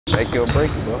Make it or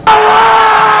break it, bro.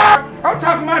 I'm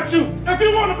talking about you. If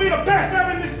you want to be the best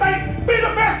ever in the state, be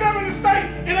the best ever in the state.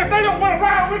 And if they don't want to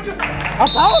ride with you, I'm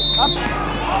talking.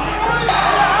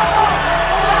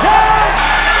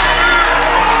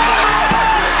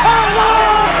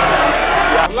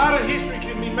 A lot of history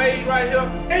can be made right here,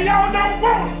 and y'all don't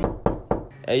want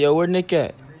it. Hey, yo, where Nick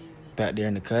at? Back there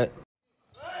in the cut.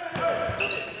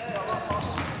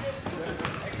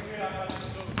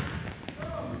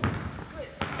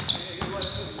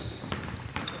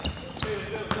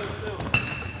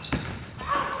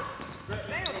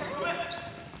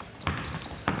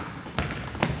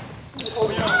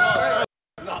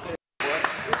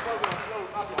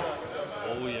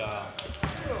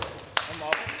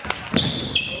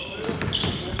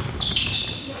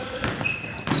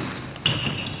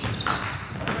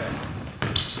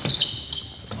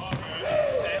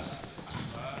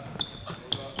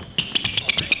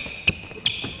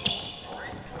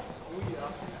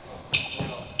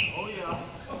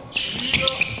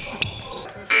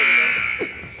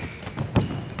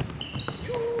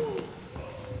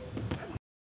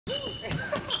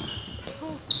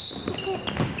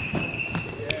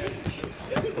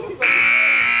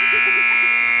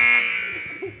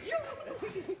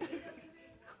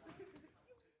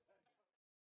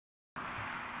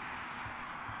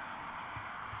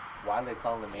 Why they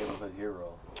call him the neighborhood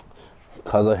hero?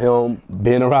 Because of him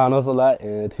being around us a lot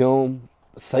and him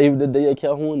saved the day at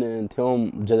Calhoun and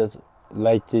him just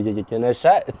like in that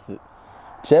shot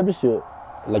championship,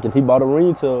 like he brought a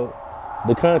ring to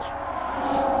the country.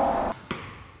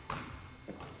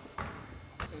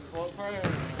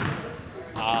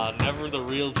 Never the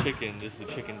real chicken, just the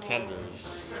chicken tenders.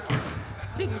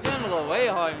 Chicken tenders are way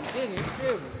harder than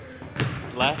chicken.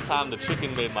 Last time the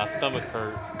chicken made my stomach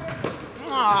hurt.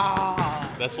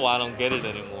 Aww. That's why I don't get it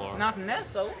anymore. Not from that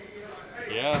though.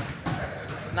 Yeah.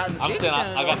 Not from I'm chicken saying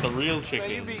tenders, I got the real chicken.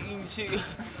 Man, you be eating chicken.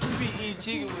 You be eating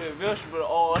chicken with vegetable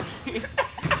oil.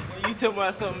 When you tell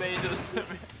me something made your stomach.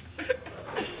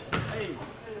 Hey,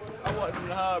 I walked through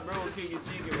the house, bro, cooking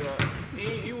chicken, bro.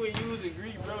 You ain't using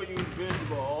Greek, bro. You use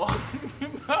vegetable oil.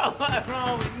 What's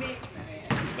wrong with Nick,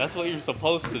 man? That's what you're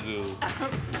supposed to do.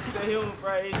 Say he don't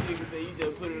fry his chicken, say you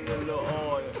just put it in a little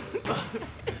oil.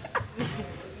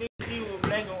 She was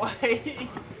black and white.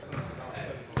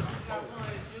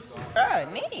 Bro,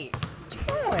 Nick, what you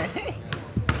doing?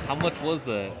 How much was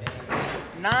that?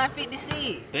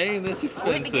 $9.56. Dang, that's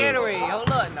expensive. With the Gatorade, hold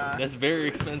up now. That's very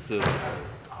expensive.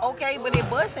 Okay, but they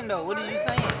busting though. What are you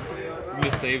saying? You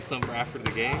gonna save some for after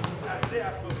the game?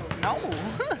 No.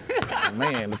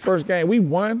 Man, the first game, we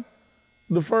won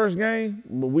the first game,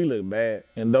 but we looked bad.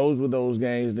 And those were those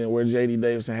games then where J.D.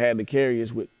 Davison had to carry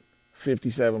us with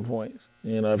 57 points.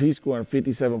 You know, if he's scoring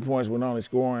 57 points, we're only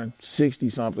scoring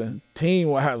 60-something.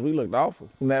 Team-wise, we looked awful.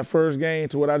 From that first game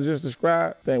to what I just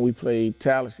described, I think we played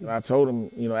talented. I told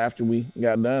him, you know, after we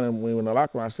got done and we went in the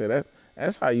locker room, I said,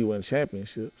 that's how you win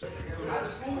championships.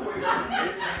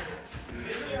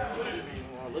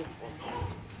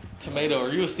 Tomato, are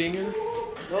you a senior?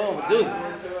 No, dude.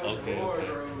 Okay.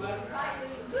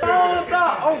 Oh, what's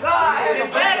up? Oh, God, I had a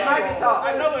black Nike sock. I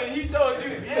know it. He told you.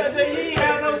 Yeah, he ain't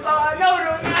have no sock. I know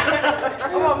them.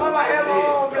 Come on, mama, have my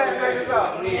own black Nike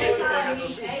sock.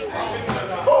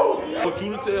 What you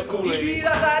to tell Kool-Aid? He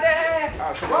outside there.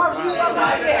 Mom, she was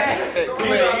outside there. Hey,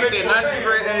 Kool-Aid, he said 90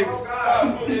 grade eggs.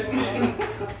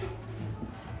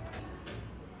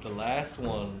 The last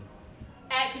one.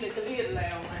 Actually, Khalil the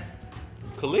last one.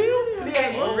 Khalil? Khalil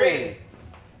ain't even ready.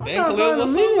 Dang, Khalil,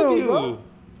 what's up with you?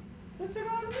 What's it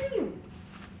on the menu?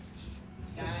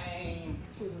 Dang.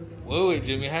 Wait,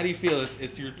 Jimmy, how do you feel?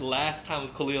 It's your last time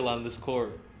with Khalil on this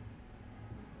court.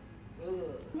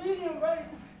 Medium, right?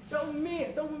 Throw me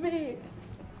in, throw me in.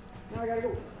 Now I gotta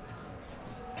go.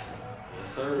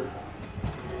 Yes, sir.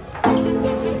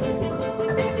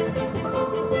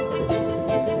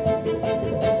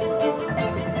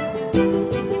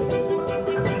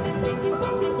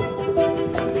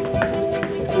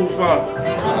 Who's father?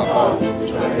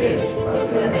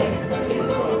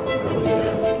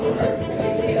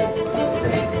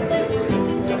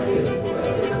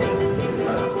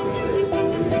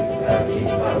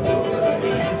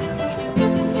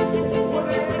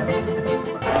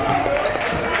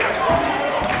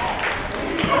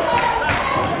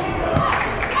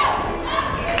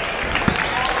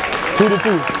 Two to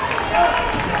two.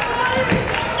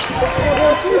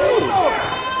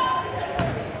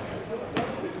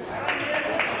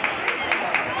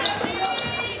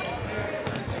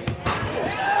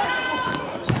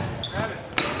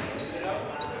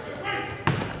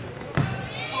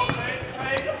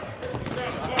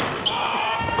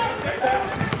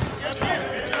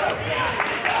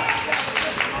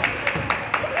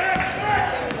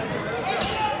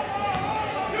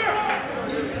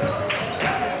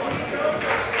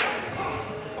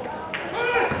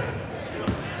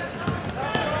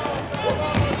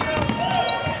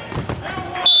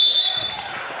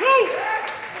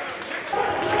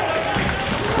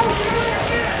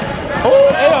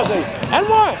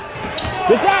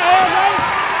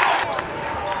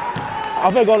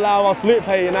 I'm finna go live on Split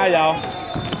page now, y'all.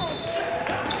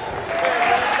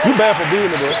 You bad for doing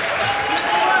it, bro.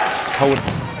 Hold it.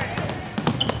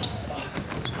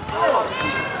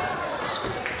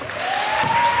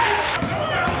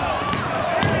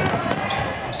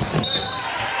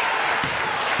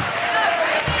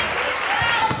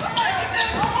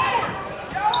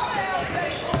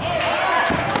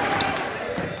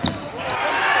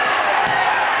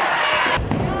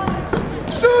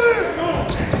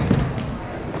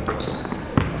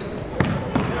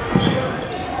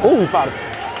 Ooh, he fought it.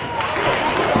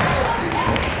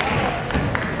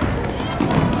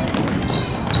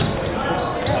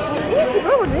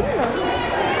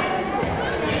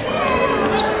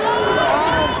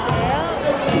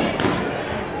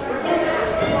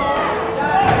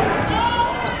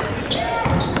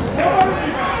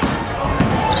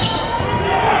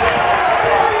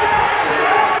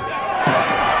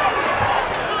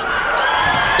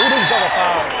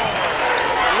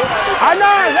 I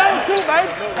know, let him shoot, baby.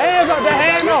 Hands up, that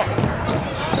hand up.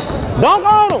 Dunk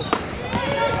on him.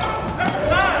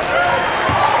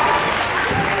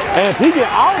 And he get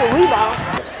all the rebound.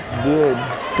 Good.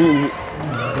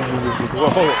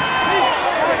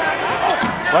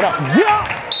 What up? Yeah!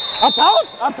 I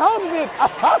told you, man. I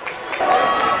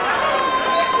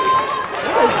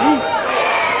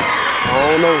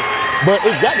don't know. But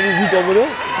it got to be weak over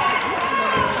there.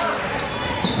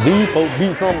 These folks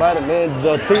beat somebody, man.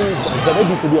 The team that they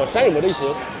beat should be ashamed of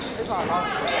themselves.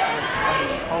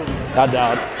 I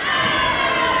doubt it.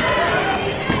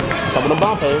 Top of the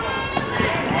bomb pass.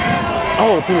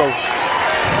 Oh, too low.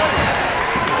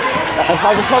 If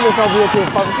I was coming, so real quick.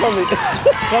 If I was coming,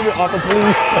 come here, Arthur,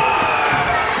 please.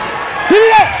 Give me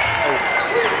that!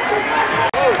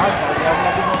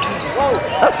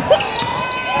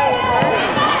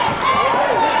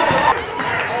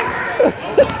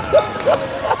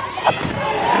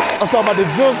 I'm talking about the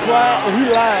junk quiet and he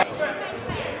lied.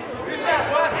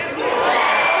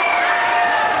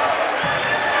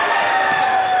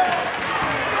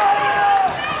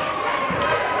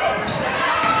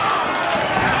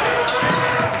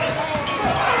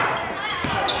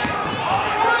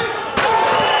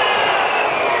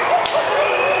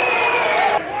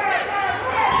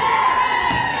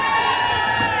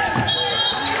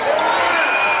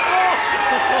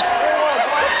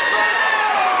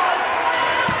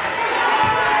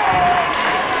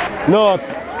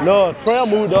 No, Trail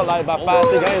moved up like about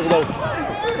 5-6 games ago.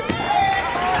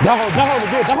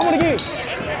 Jump on again.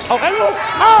 Oh, angle.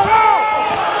 Oh, no!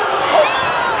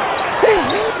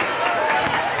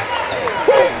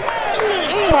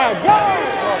 Oh, my God!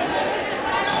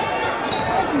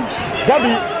 That be.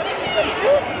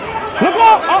 Look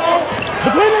up! Uh-oh!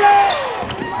 Between the legs!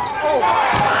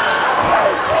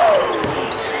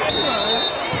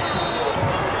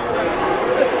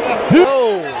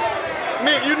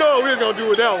 Nick, you know what we was gonna do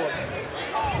with that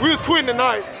one. We was quitting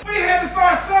tonight. We had to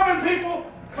start subbing people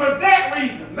for that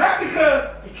reason, not because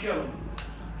you kill them.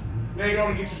 They're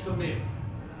gonna get you submitted.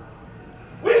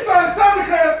 We started subbing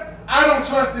because I don't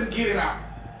trust him, get him out.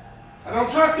 I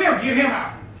don't trust him, get him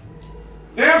out.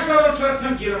 Damn sure don't trust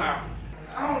him, get him out.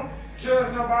 I don't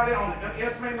judge nobody, I don't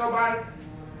underestimate nobody.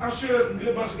 I'm sure there's a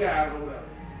good bunch of guys over there.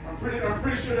 I'm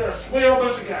pretty sure they're a swell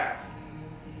bunch of guys.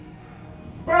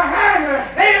 But how in the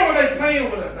hell are they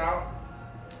playing with us, dog?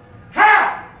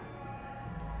 How?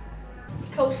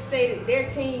 Coach stated their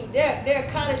team, their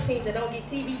college teams that don't get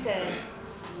TV time.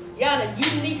 Y'all in a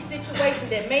unique situation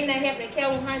that may not happen in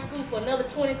Calhoun High School for another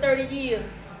 20, 30 years.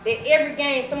 That every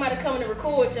game somebody coming to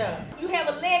record y'all. You have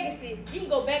a legacy, you can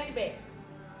go back to back.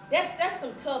 That's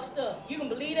some tough stuff. You can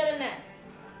believe that or not.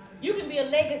 You can be a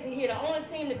legacy here, the only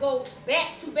team to go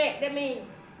back to back. That means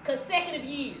consecutive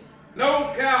years.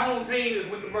 No Calhoun team is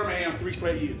with the Birmingham 3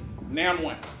 straight years. Now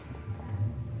one.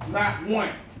 Not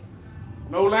one.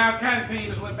 No Lyons County team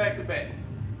has went back to back.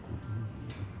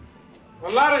 A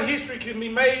lot of history can be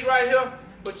made right here,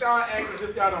 but y'all act as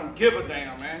if y'all don't give a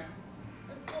damn, man.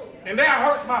 And that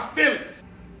hurts my feelings.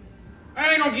 I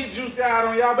ain't gonna get juicy out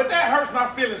on y'all, but that hurts my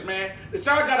feelings, man. That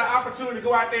y'all got an opportunity to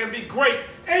go out there and be great,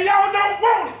 and y'all don't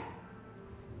want it.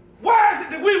 Why is it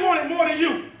that we want it more than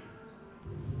you?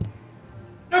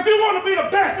 If you want to be the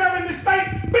best ever in the state,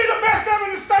 be the best ever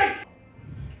in the state.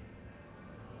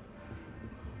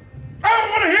 I don't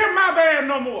want to hear my bad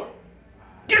no more.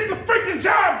 Get the freaking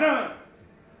job done.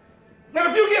 And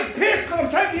if you get pissed because I'm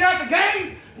taking you out the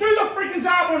game, do your freaking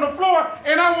job on the floor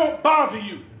and I won't bother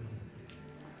you.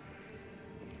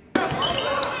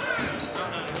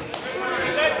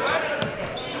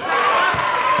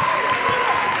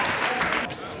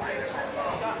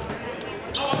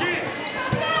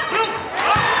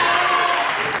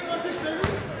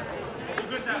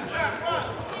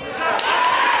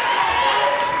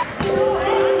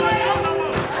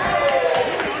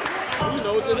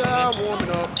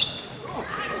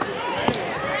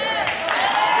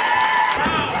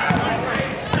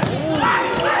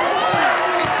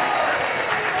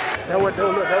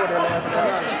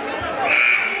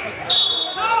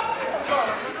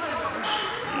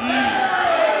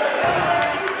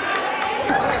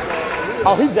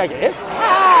 Oh, he jacking it.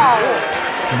 Oh.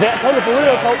 Jack told it for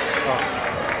real, coach.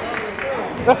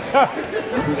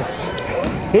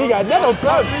 He ain't got that no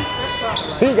time.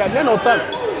 He ain't got that no time.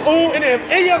 Ooh, and then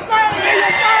in your face, in your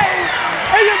face,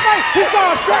 in your face. He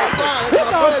started striking. He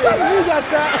started striking. He got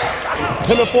shot.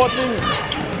 10 to 14.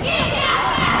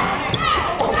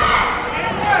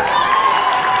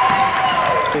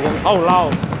 Oh,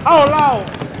 Lord. Oh, Lord.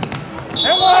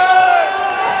 And what?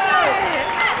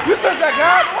 You took that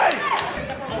guy away.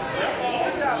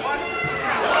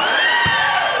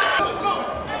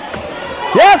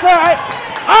 Yes, all right.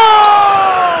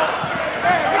 Oh!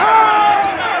 Oh!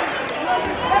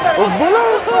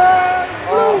 Blooper!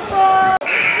 Blooper!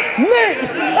 Nick!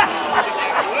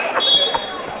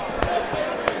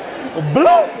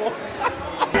 Blooper!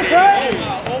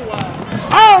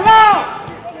 Oh, no!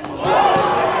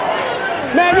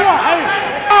 Man, you are hey.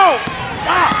 Oh!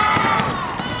 Ah!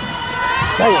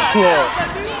 Dang it, too hard.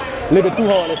 A little bit too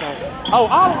hard this time. Oh,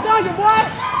 I'm telling you, boy!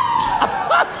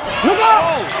 Look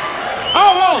out!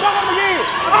 Oh, no! Look him again!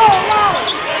 Oh, no!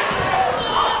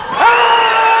 Hey!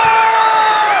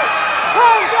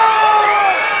 Let's go!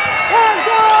 Let's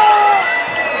go!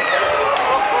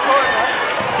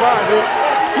 Come on, dude.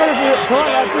 Look at this. Come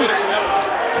on, dude.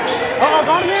 Uh-oh,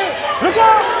 go again. Look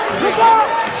out! Look out!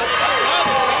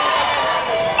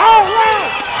 Oh, wow!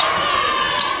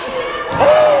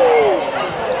 Oh!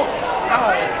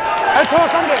 Hey,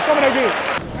 come on again.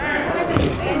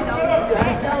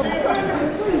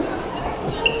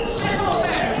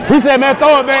 He said, man,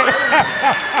 throw it, man.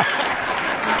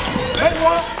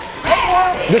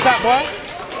 This out, boy.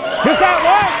 This out,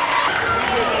 boy.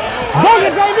 Book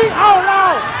it, JB. Oh, no.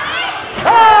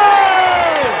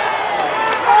 Hey!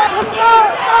 Let's go.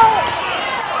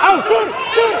 Oh, shoot it.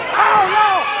 Shoot it. Oh, no.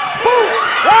 Boom.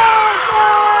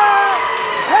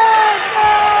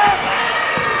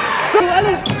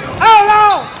 Oh, no.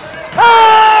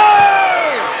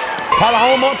 Hey! Call a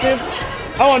home up, Tim.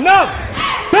 Oh, enough.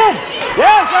 Boom.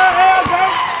 Yes, sir. Yes, sir.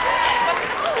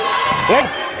 Yes.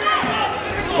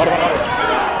 What?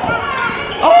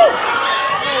 Oh!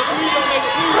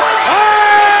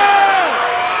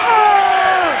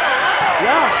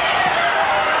 Yeah.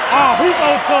 Oh, he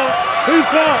goes tough. He's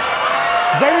tough.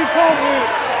 JD told me.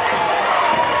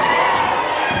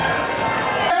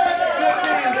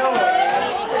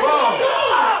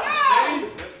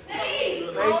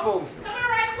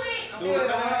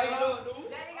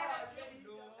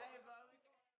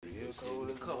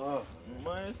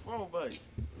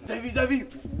 Davy.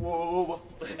 Whoa.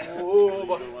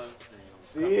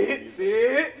 Sit.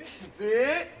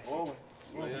 Oh.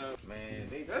 Man,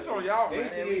 that's on y'all. They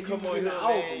said come on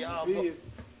here.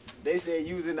 They said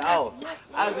you was in the house.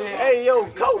 I said, hey, yo,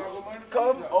 coach,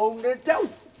 come on the door.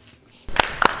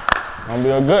 Gonna be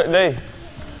a good day.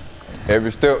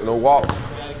 Every step, no walk.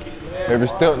 Every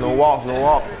step, no walk.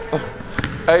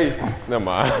 Hey, never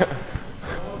mind.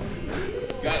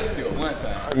 Gotta steal one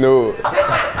time. No.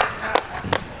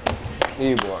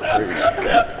 He boy crazy.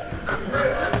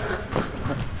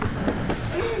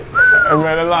 Hey,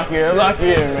 man, lock in,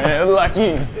 man. Lock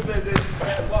in.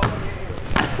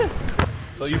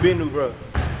 So you been new, bro?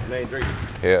 Name Drake.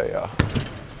 Hell yeah.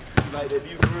 You like that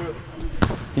view for real?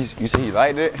 You see he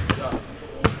liked it?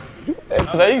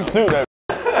 Hey, you can shoot that.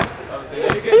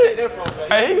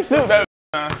 Hey, he can shoot that.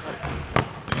 I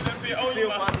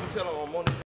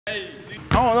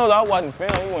don't know, I wasn't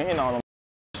film. He wasn't hitting on him.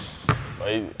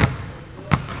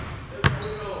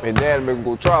 His dad make him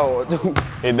go try hard too.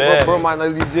 His dad. Bro might not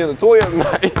leave Jen a toy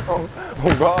tonight. Oh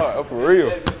God, for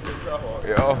real.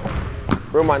 Yeah.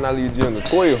 Bro might not leave Jen a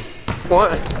toy.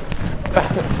 1,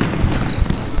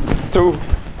 2.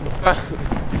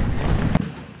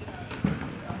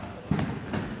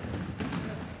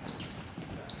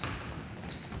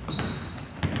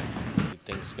 You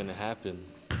think it's gonna happen?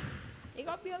 It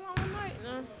gonna be a long night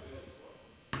now.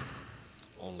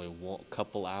 Only one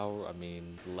couple hours, I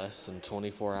mean, less than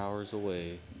 24 hours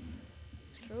away.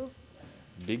 True.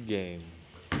 Big game.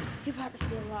 You about to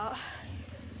see a lot.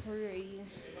 For real, easy.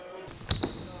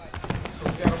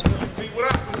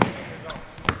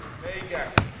 There you go.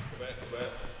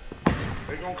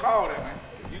 They gonna call that, man.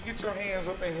 You get your hands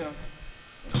up in here.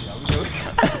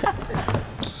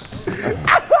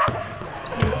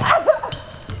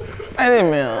 Hey,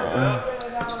 man.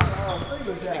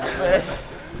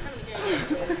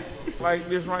 Like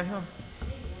this right here.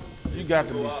 You got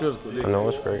to be physical. I know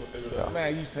it's great. Yeah.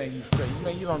 Man, you think you straight.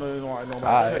 Man, you don't know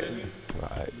nobody touching you.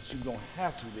 Right. But you gonna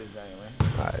have to this game, man.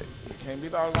 Right. You can't be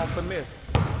all on finesse.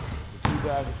 But you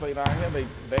guys that play down here,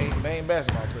 they ain't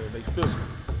basketball players. They physical.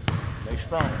 They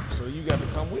strong. So you got to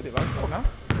come with it. Like, oh, now.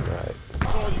 Right.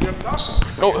 You got to talk.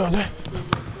 Oh, LJ.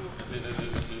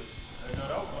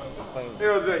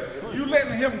 LJ, if you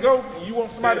letting him go, you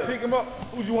want somebody to pick him up?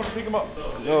 Who you want to pick him up?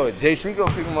 No, J Street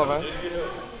gonna pick him up, man.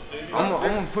 I'm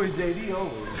gonna push JD over.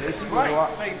 JD Right.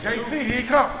 Say JC, here he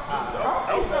come.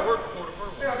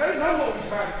 Yeah, they know what we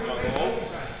trying to do.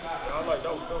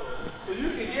 So you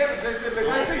can yell at JC,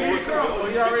 here he comes. So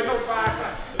you already know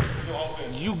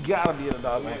 5 You gotta be the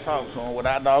dog gonna talk to him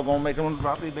without dog gonna make them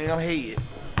drop their damn head.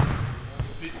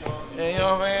 And you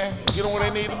know what I'm saying? Get them where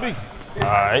they need to be. All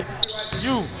right.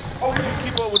 You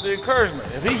keep up with the encouragement.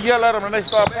 If he yell at them and they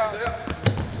start pounding,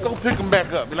 go pick them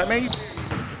back up. Be like, man,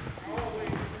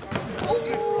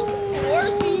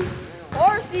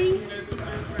 Horsey.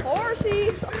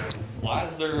 Why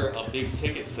is there a big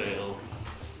ticket sale?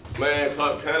 Man,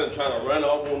 kind of trying to run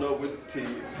off on up with the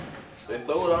ticket. They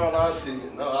sold all our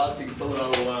tickets. No, our tickets sold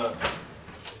online.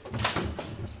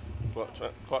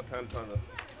 Clark kind of trying to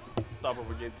stop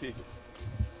over getting tickets.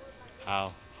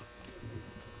 How?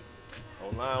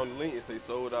 Online on the link, it say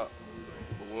sold out.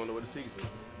 But we don't know where the tickets are.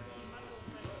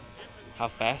 How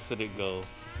fast did it go?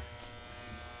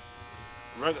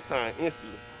 Record time,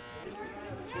 instantly.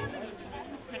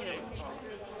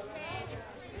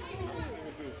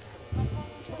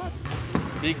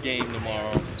 Big game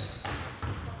tomorrow.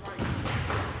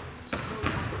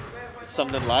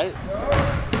 Something light?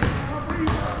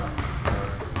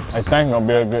 I think it's gonna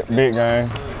be a good big game.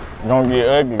 It's gonna get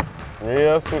ugly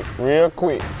real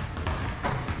quick.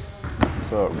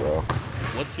 What's up, bro?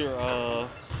 What's your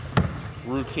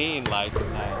routine like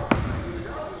tonight?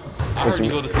 I heard you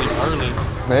go to sleep early.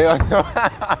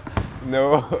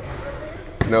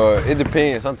 No, it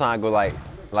depends. Sometimes I go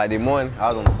like the morning, I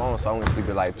was on the phone, so I went to sleep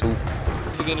at like 2.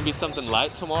 Is it gonna be something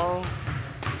light tomorrow?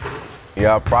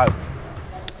 Yeah, probably.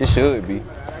 It should be.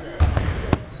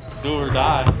 Do or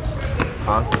die.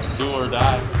 Huh? Do or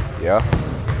die. Yeah.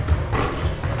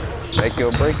 Make it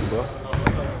or break it, bro.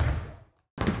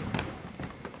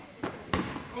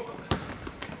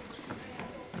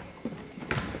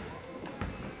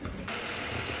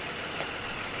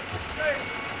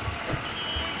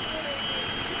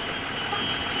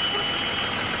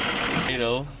 You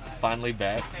know, finally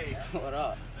back. Hey, what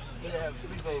up? You have a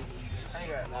sleepover.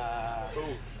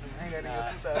 I ain't got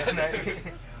nothing.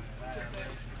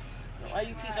 Why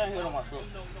you keep saying here on myself?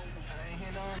 I ain't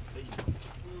here on.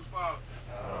 Who's fault?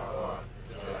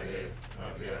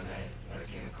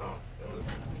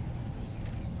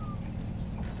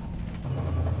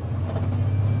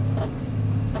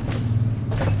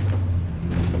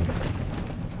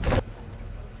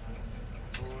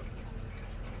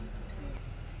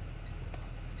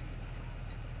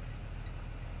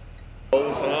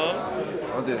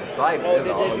 I'm just excited. Oh,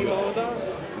 did JC the whole time?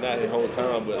 Not the whole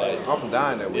time, but like. I'm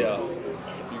dying that way. Yeah.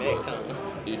 Back time.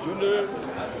 Is you nervous?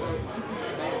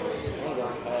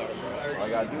 All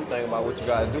you gotta do is think about what you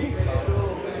gotta do.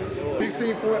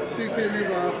 16 points, 16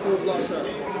 rebounds, 4 block shots.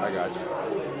 I got you.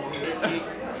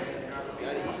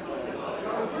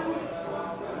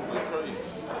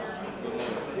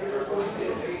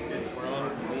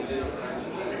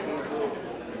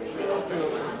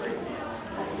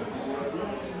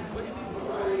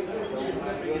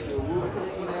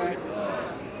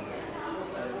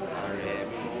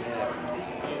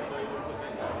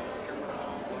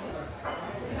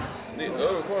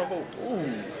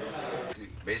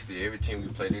 Basically, every team we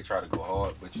play, they try to go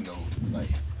hard, but you know, like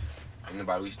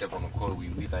anybody we step on the court, we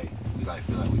think we like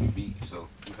feel like we can beat. So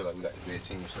we feel like we got the best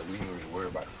team, so we don't really worry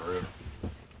about it for real.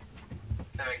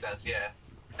 That makes sense. Yeah.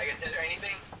 I guess is there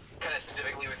anything kind of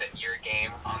specifically within your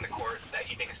game on the court that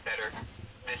you think is better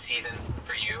this season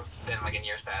for you than like in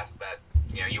years past that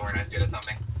you weren't as good at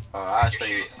something? I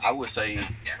would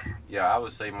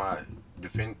say my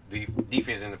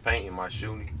defense in the paint and my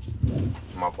shooting,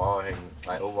 my ball handling,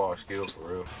 like overall skill for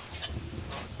real.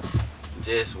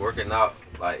 Just working out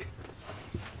like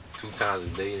 2 times a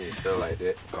day and stuff like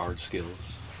that. Guard skills.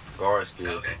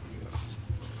 Okay.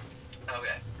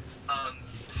 Okay.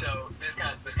 So this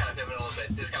kind of pivoting a little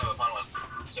bit. This is kind of a fun one.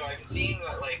 So I've been seeing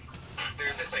that like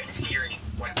there's this like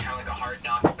series, like kind of like a Hard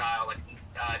Knock style. Like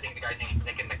I think the guy's name is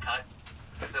Nickinthecutt.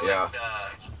 So, yeah.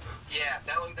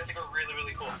 That's like a really,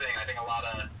 really cool thing. I think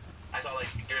I saw like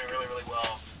doing really, really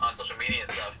well on social media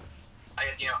and stuff. I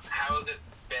guess, how has it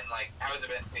been to,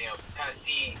 kind of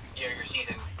see, your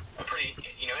season, a pretty,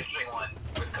 interesting one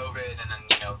with COVID and then,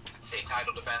 state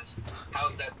title defense.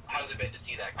 How's it been to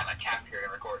see that kind of captured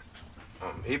and recorded?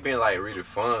 It's been like really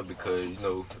fun because,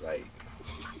 like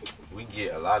we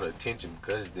get a lot of attention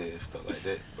because of that and stuff like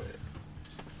that. But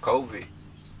COVID,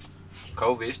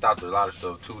 COVID stopped a lot of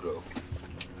stuff too, though.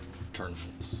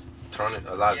 Tournaments.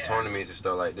 A lot of tournaments and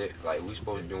stuff like that. Like we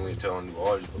supposed to do it on New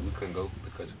Orleans, but we couldn't go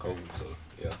because of COVID. So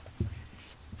yeah.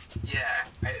 Yeah,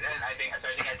 I think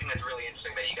that's really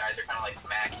interesting that you guys are kind of like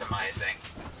maximizing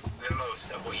the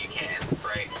most of what you can,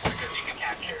 right? Because you can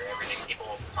capture everything.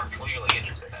 People are clearly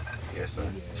interested in it. Yes, sir.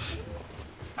 Do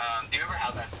you remember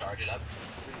how that started up?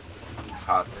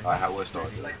 How it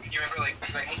started? Like, do you remember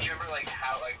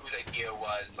how whose idea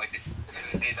was like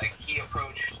did like he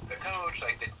approached the coach?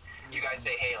 Like, did you guys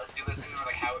say, hey, let's do this? And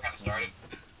like how it kind of started?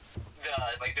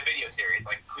 The video series,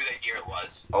 like whose idea it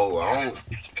was. Oh, I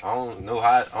don't know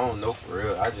how. I don't know for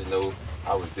real. I just know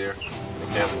I was there. The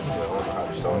camera. I don't know how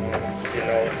to start. You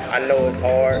know, I know it's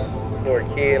hard for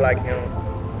a kid like him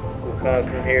who comes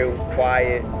from here, who's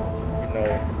quiet. You know,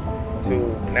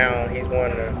 to now he's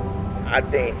one of the, I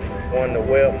think, one of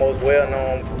the most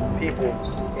well-known people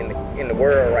in the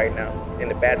world right now in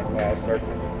the basketball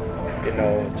circle. You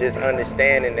know, just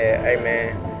understanding that, hey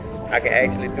man, I can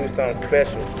actually do something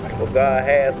special. What God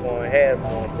has for him,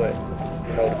 but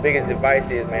you know, the biggest advice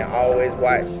is, man, always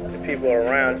watch the people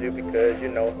around you because, you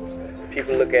know,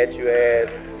 people look at you as,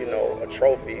 you know, a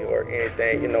trophy or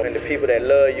anything, you know, and the people that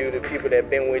love you, the people that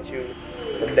been with you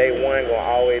from day one gonna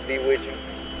always be with you.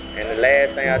 And the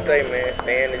last thing I say, man,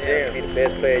 stay in the gym, be the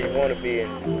best player you wanna be.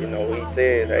 And, you know, he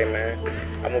says, hey man,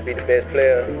 I'm gonna be the best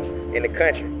player in the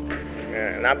country.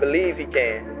 And I believe he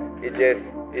can. It's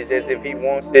just if he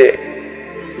wants it.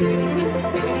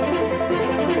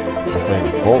 I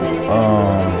think coach.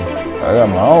 I got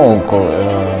my own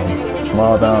coach.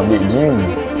 Small town, big dream.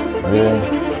 Yeah,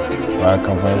 I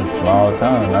come from a small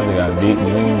town. I just got big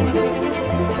dreams.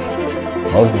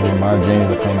 Most of my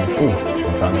dreams are coming true.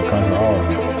 I'm trying to conquer all of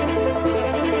them.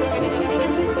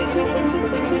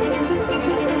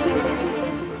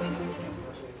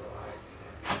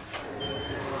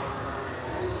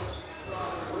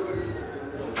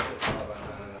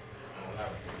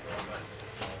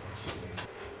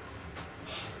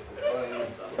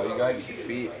 You gotta get your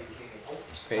feet.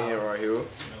 Pan right here.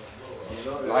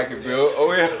 Like it, Bill.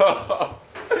 Oh yeah.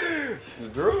 The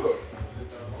drug.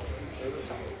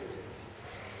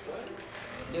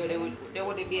 That's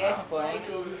what they be asking for, ain't it?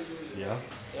 Yeah.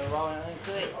 They're raw and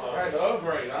uncut. Right, the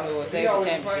upgrade. Save the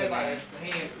championship, man. The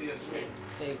hand still sweat.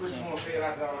 Which one said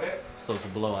after all that? So it's a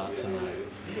blowout tonight.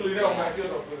 You really don't like good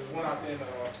though, because one out there in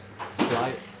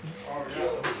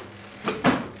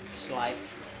Slight.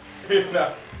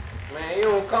 Slight. Man, you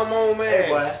don't come on, man. Hey,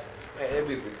 boy. Man, that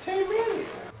be for 10 minutes.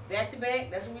 Back to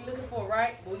back, that's what we looking for,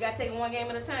 right? But we gotta take it one game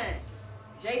at a time.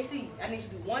 JC, I need you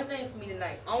to do one thing for me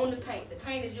tonight. Own the paint. The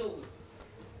paint is yours.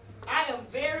 I am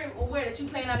very aware that you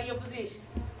playing out of your position.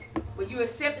 But you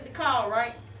accepted the call,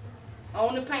 right?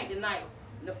 Own the paint tonight.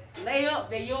 The layups,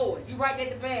 they're yours. You right at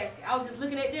the basket. I was just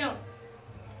looking at them.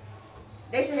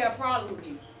 They should have a problem with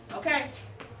you. Okay?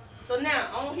 So now,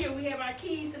 on here we have our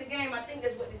keys to the game. I think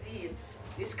that's what this is.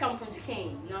 This coming from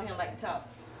Jakeem. You know him like to talk.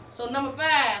 So number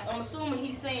 5, I'm assuming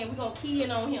he's saying we're going to key in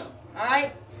on him.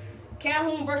 Alright?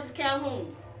 Calhoun versus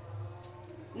Calhoun.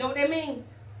 Know what that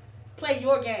means? Play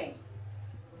your game.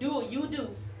 Do what you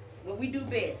do, what we do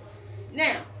best.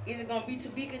 Now, is it going to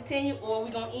be continued or are we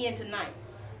going to end tonight?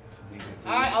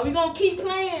 Alright, are we going to keep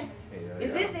playing?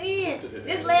 Is this the end?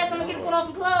 This last time I get to put on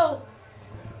some clothes?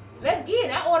 Let's get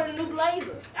it. I ordered a new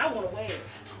blazer. I want to wear it.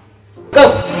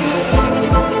 Go!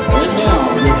 And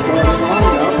now, we're starting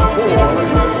lineup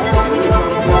for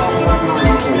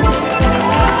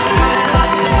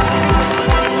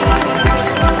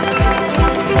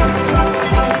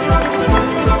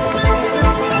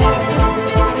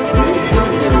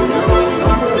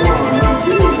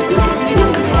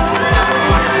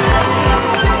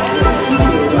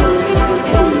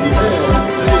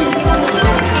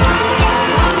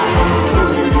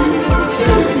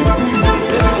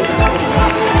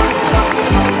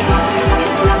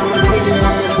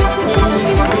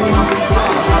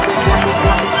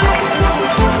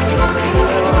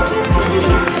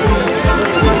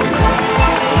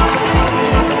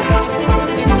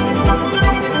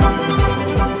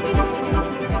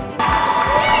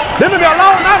This will be a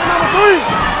long night, number 3.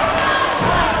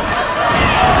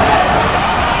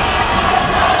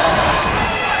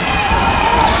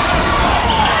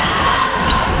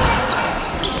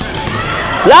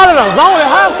 Y'all in a zone in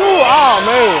high school? Oh,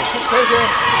 man.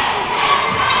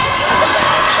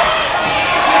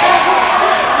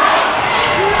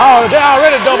 Oh, they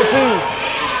already double team.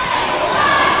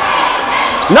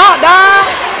 Knock down.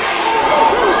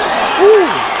 Ooh.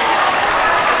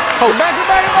 Oh, back.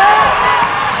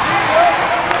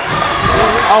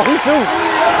 Oh, he shoot.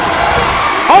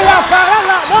 Oh, y'all found that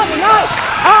locked up tonight.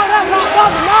 Oh, that's locked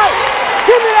up tonight.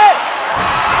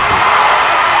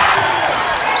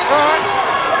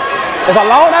 It's a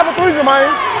long night for three, Jermaine.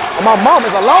 And my mom,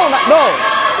 it's a long night. No.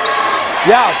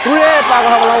 Yeah, 3 and 5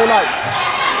 gonna have a long night.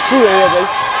 2 and 8.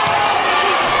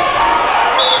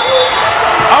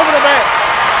 Over the back.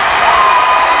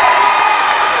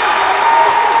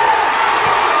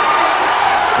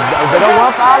 They don't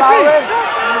want foul already?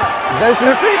 If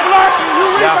he block, you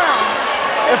rebound.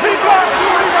 If he block, you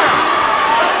rebound.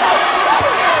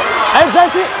 Hey,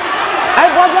 JT. Hey,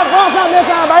 boy, just go something this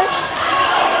time, baby.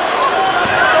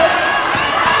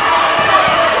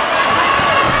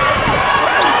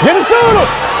 Get it shooter.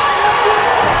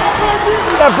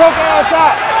 That broke ass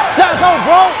shot. Shot so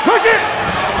broke. Push it.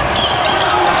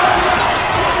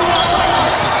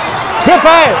 Good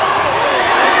pass.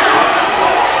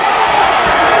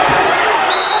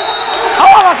 I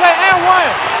want to say and one.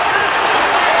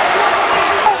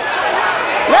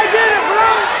 Let's get it, bro.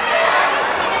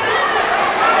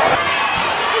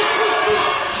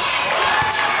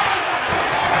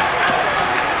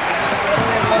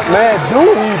 Man,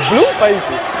 dude, these blue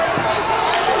faces.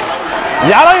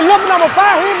 Y'all ain't looking number 5.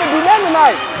 He didn't do that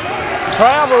tonight.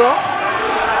 Traveler.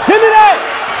 Give me that.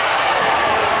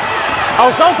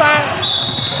 On Showtime.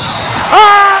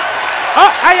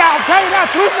 Hey, I'll tell you that.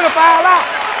 3 gonna foul out.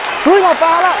 3 gonna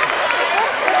foul out.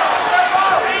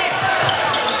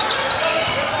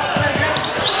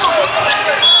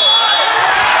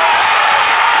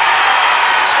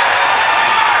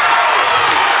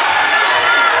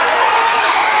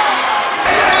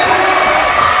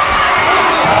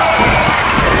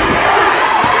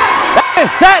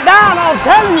 Sat down, I'm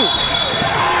telling you.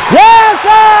 Yes,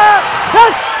 sir.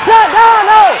 Just sat down,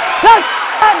 no. Just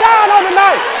sat down on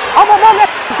tonight. I'm a mother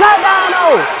sat down,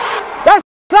 no. That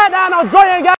sat down on Dre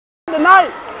ain't got tonight.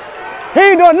 He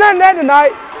ain't doing nothing that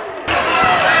tonight.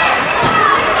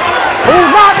 Who's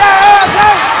not that ass,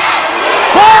 man?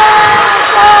 Yes,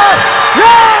 sir.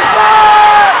 Yes, sir.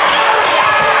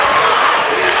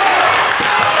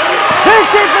 This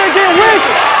shit finna get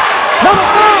wicked. Number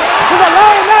 5 is a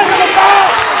long night, number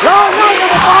 5. Long night,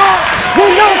 number 5. You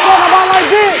never play nobody like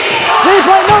this. You ain't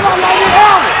play nobody like this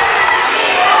ever.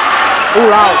 Ooh,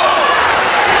 out.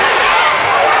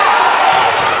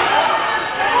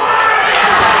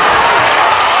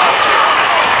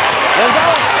 Let's go.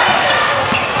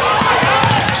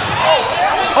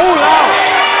 Ooh, loud.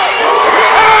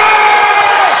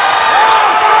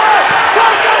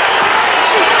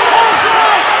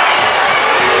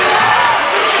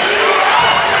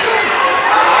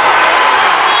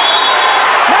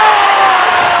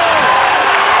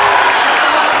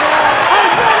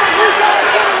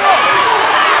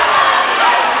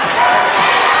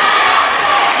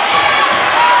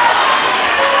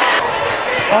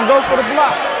 Don't go for the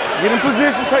block. Get in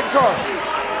position, take charge.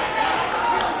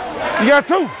 You got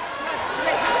 2. You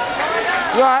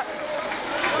all right?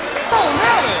 Oh,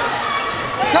 man.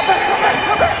 Come back, come back,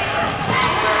 come back.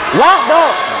 Lock,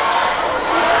 dog.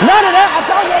 None of that. I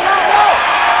told you lock, dog.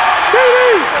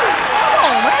 TV. Come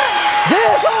on, man. Get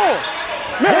it on.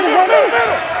 Middle.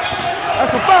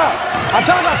 That's a foul. I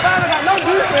told you I foul. I got no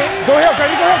defense. Go ahead,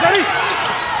 Teddy. Go ahead, Teddy.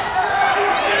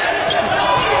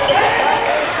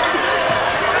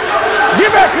 Get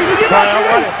back, TD, get back,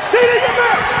 TD, get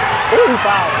back! Ooh,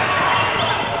 foul.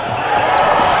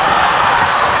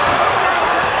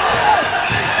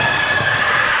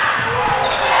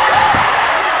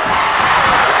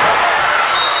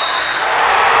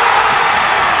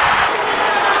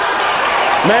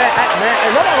 Man,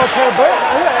 ain't nobody gonna play ball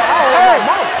out here. Hey,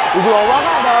 we gonna rock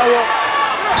out down here.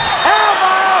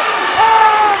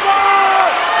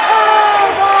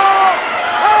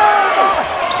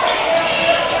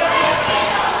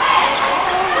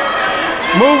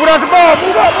 Move without the ball.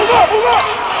 Move up.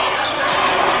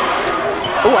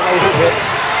 Ooh, I know you hit that.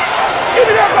 Give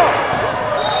me that ball.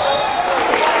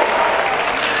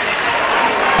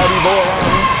 How do you go around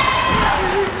here?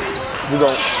 We go.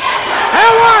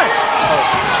 And one.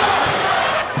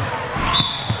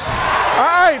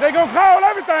 All right, they gonna call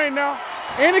everything now.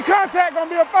 Any contact gonna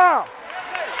be a foul.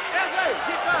 Get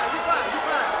five.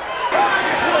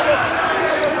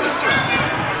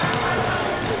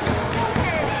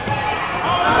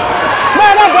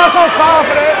 Man, that ball so far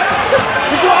for that.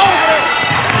 You go over there.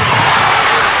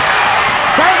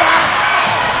 Stay down.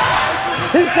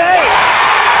 He's scared.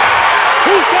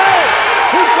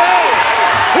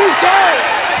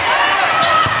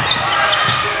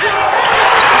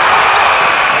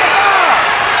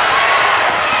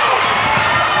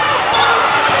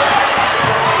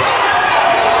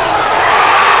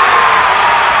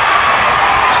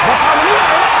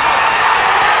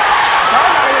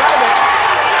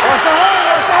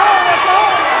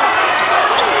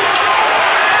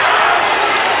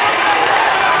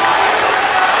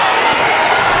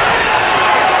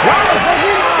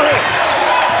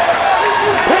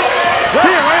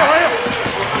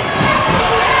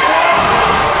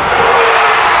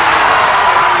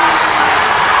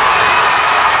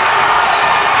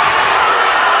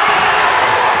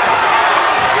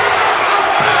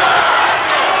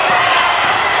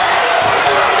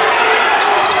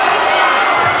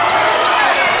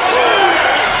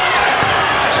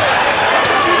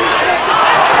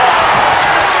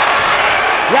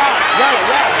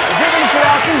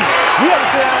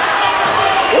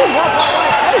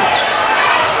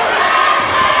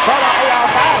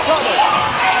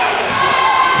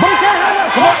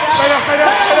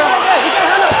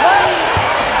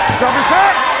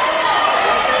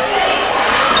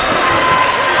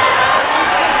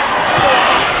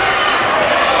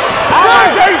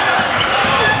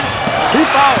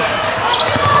 ball.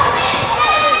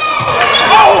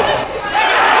 Oh!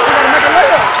 You gotta make a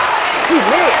layup. He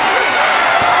lit.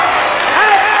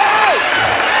 Hey, hey, hey!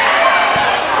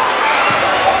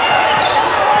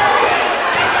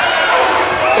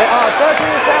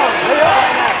 13 sound. They up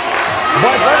right now.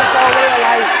 But Vegas over there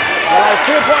like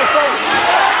 10 points straight.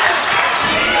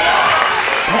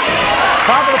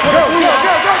 Time for the go, go,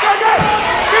 go, go, go, go!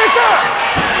 Finish up!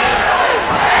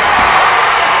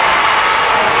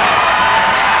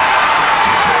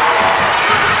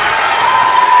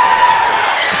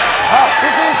 Oh,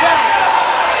 15 seconds.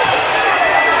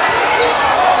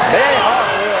 They ain't hard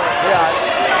for real. Yeah.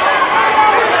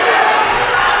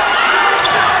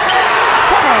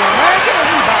 Come on, man. Get a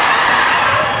rebound.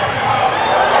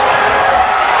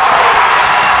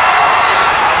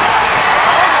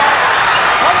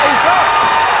 Come on, he's up.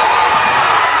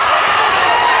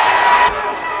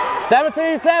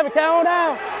 17-7, count on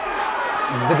down.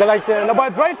 Like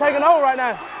nobody Dre taking over right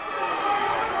now.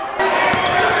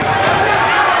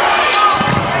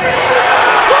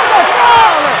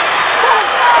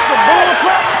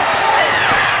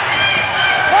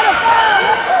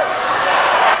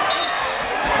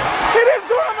 He didn't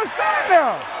do it on the stand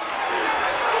now.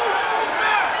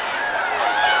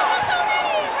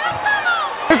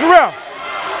 It's real.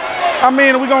 I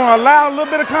mean, we're going to allow a little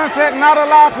bit of contact, not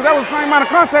allow, because that was the same amount of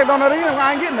contact on the other end.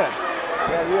 I ain't getting that.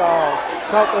 Yeah, you all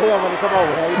talk to him when he come over.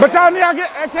 Hey? But y'all need to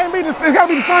get, it can't be, it's got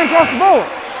to be the same across the board.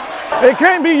 It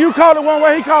can't be you call it one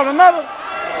way, he called another.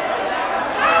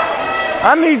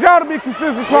 I need y'all to be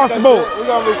consistent across the board. We're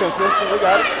going to be consistent. We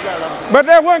got it. But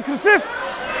that wasn't consistent.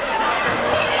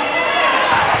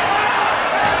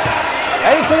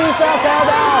 18 South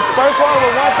Carolina, first quarter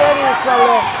with 130 and so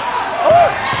left.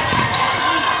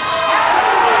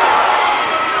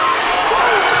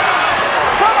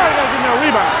 Somebody gotta give me a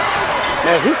rebound.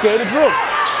 Man, he scared to drill.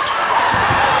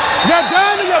 You're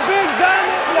diamond, you're big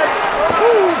diamond, you're...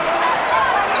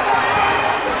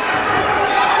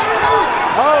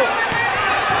 Oh.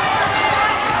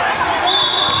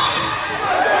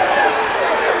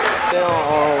 They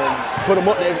put him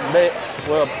up there,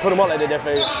 well, put him up like that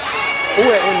face. Who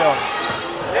went in there?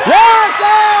 Yes,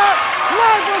 sir!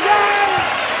 Sniper game!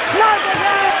 Sniper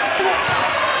game!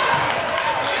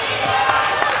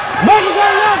 Make it go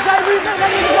left, baby!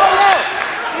 Make it go left!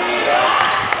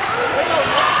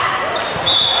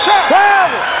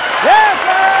 Travel! Yes,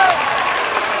 sir!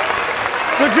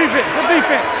 Good defense, good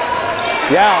defense.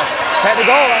 Yeah, had to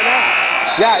go right now.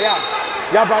 Yeah.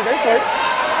 Y'all brought that straight.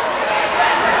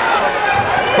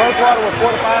 First quarter was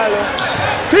 45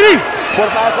 left. TD! 45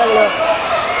 seconds left.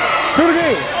 Shoot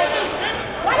again.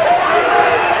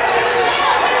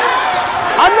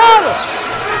 Another!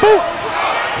 Boom!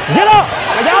 Get up!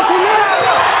 Now y'all too late.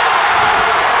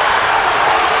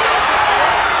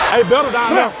 Hey, better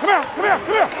down there. Come here.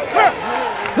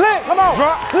 Slick, come on.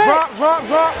 Drop. Slick. Drop.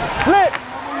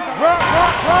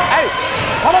 Hey,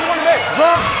 how much want to bet?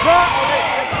 Drop.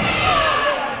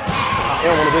 He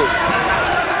don't want to bet.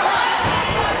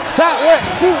 Shot wet,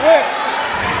 shoot wet.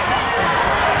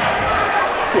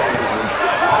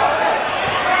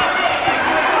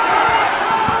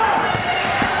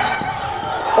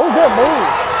 Oh, good move.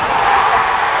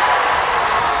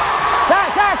 Shot.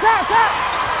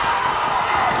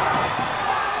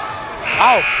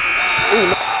 Oh. Ooh.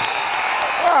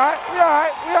 We all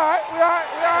right.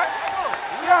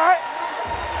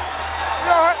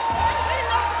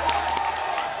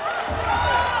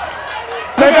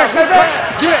 Stay back.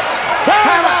 Get it.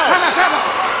 Time out.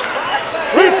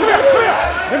 Read clear.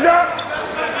 Good job.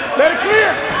 Let it clear.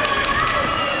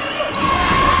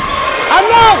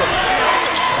 Another.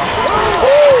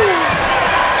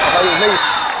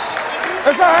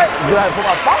 That's all right. You gotta put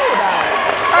my phone down.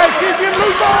 Hey, keep getting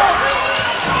loose, ball.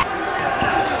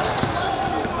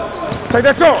 Take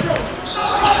that shot.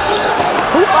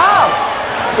 Who fouled?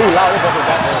 He loud. This up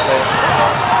that man.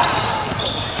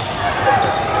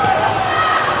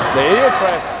 There is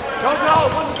pressure.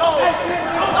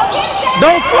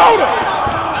 Don't float her.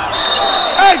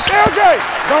 Hey, LJ,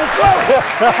 don't float her.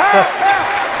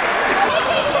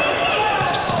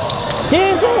 Get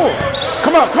into him.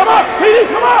 Come up, TD,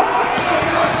 come up.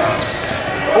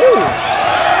 Ooh,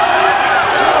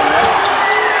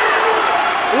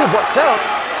 but set up.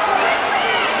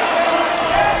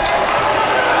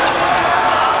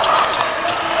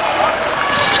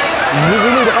 We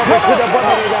need to put that button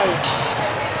on the guy.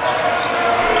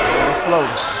 Slow.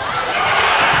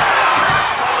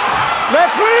 Let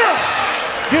clear.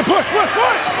 Get push.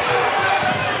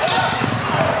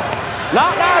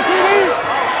 Knock down, TD.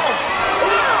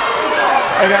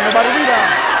 Ain't got nobody rebound.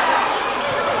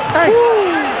 Hey.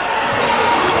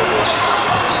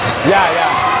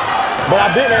 Yeah. But I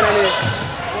bit that in it.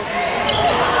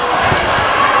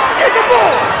 Get the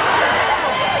ball!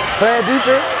 Playing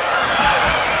defense.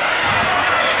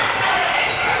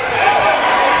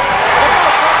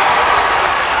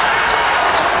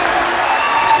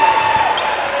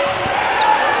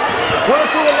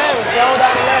 Down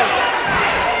 11.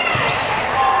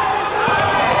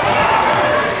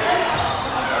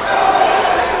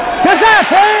 Good shot,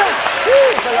 Tim!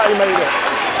 That's how you made it.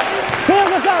 Tim,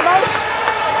 good shot, bro.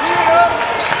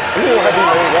 You don't have to be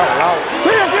made that long.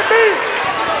 Tim, get beat!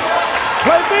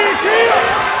 Play big, Tim!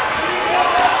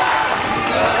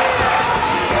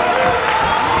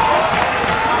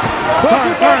 Turn.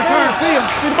 See him.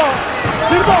 See the ball.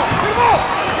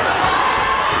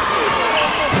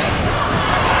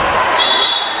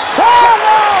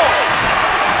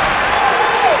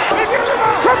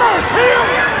 Come on, Tim!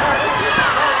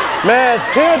 Man,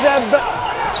 Tim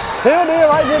did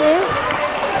right there.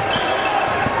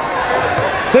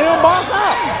 Tim boxed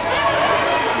out.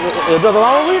 It's just a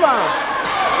long rebound.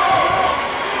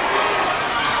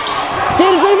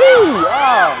 Get the TV!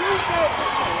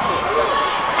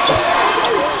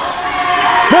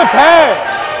 Good pass.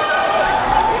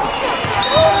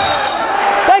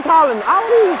 They calling all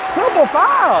these triple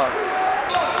fouls.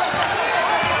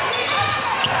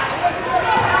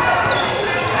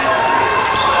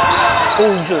 Oh,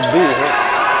 you just did it.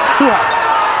 Too hot.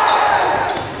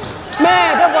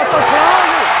 Man, that was so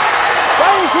clumsy. Why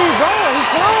did he keep going? He's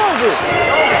clumsy.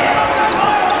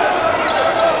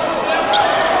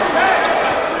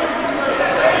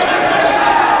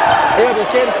 Yeah, just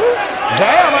scared to shoot.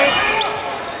 Damn, man.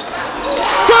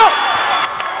 Go!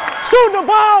 Shoot the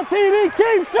ball, TD.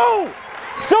 Keep shooting.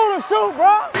 Shoot,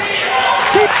 bro.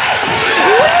 Keep.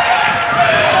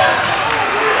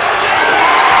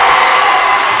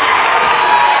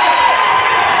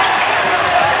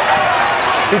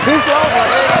 He's too slow,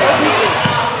 but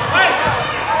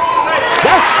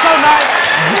that's so nice.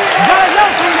 Got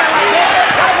enough to that like that.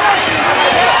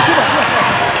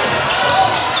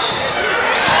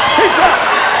 Keep up.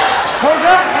 Hold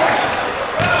up.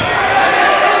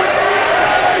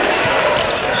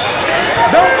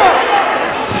 Don't go.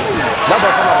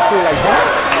 Nobody come out of school like that.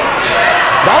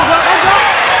 Don't go.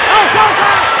 Oh, go.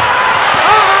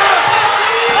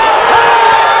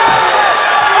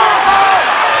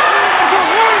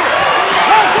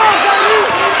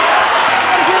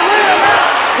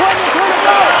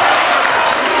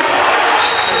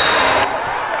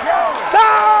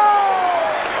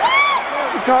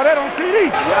 Call that on TD.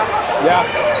 Yeah.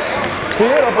 TD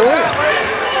up for it.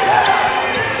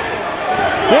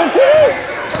 Give TD.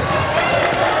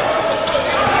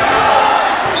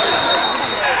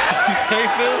 You say,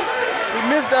 Phil? We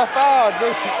missed that foul,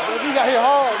 Jay. We got hit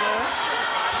hard, man.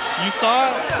 You saw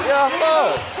it? Yeah, I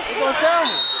saw it. It's on camera.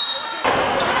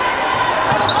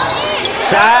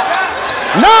 Shot.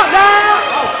 Knockdown.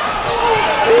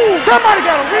 Somebody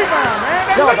got a rebound,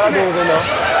 man. No, I thought it was in there.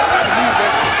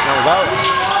 No, go.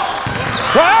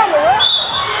 Travel, right?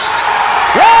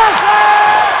 Yes,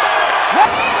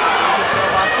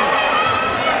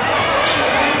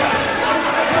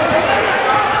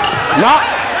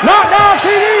 Knock down,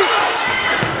 TD.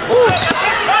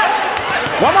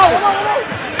 One more.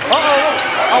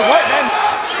 Uh-oh. Oh, what, man?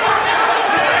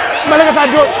 Man, look at that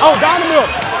do it. Oh, down the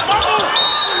middle.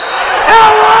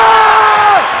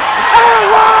 Elwood!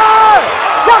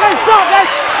 Fucking stop that.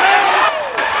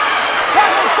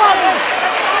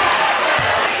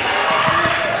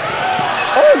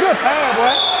 Oh, good pass,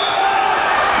 boy.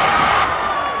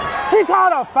 He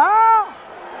called a foul?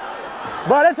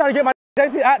 Bro, they trying to get my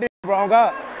JC out there, bro, on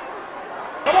God.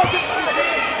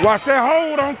 Watch that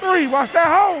hold on 3. Watch that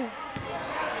hold.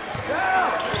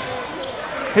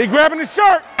 He grabbing his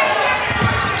shirt.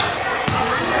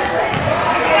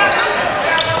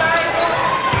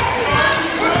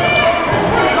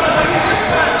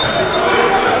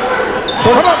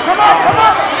 Come on.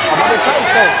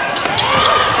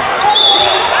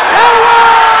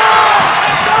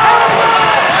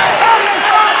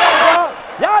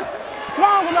 Y'all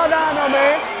strong enough down there,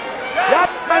 man. Y'all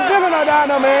big enough down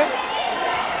there, man.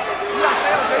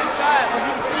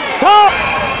 Talk.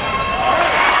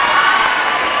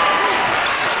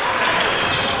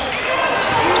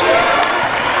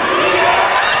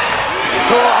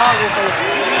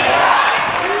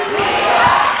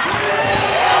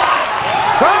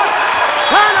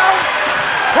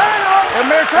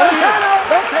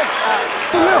 Don't take it.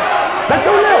 They're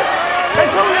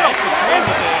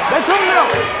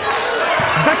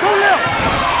too little.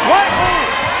 Right.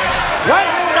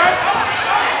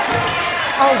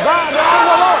 Oh, God, no.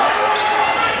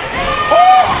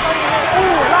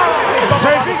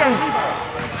 JP got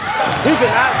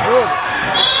cannot dribble.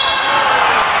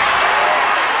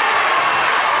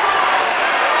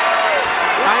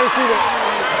 I ain't see that.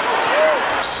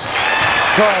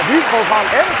 Cause these folks call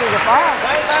everything a foul.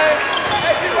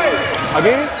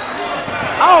 Again?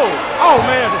 Oh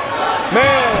man.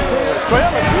 Man,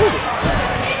 Trail is good.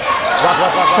 Watch.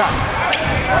 Shot.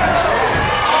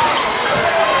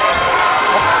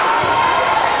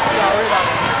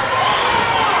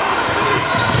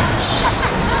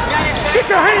 Get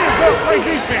your hands up, play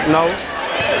defense. No.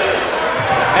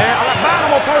 And I'm like, buying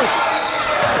them on purpose.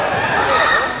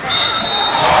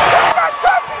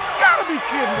 You gotta be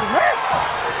kidding me, man.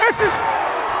 That's just...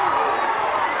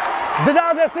 Did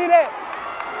y'all just see that?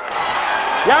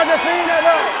 Y'all just seen that,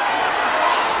 though?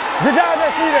 Did y'all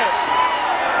just see that?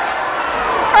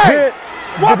 Hey,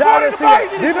 what part of the body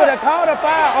did he touch? People that called a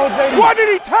foul on JD. What did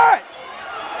he touch?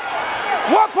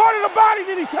 What part of the body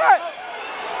did he touch?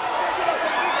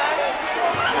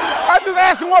 I just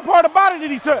asked him what part of the body did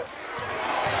he touch?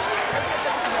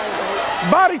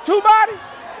 Body to body?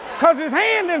 Because his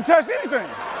hand didn't touch anything.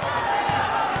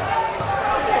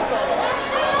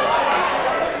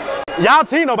 Y'all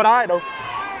Chino, but all right, though.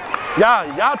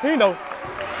 Y'all Chino.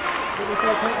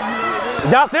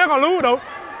 Y'all still gonna lose, though.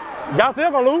 Y'all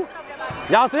still gonna lose.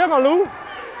 Y'all still gonna lose.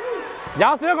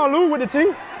 Y'all still gonna lose with the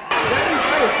Chiefs.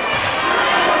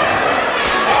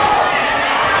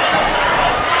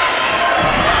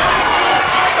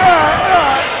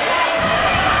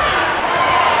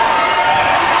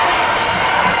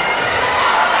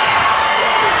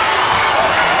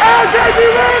 LJ, be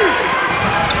ready!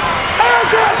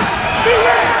 LJ, be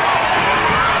ready!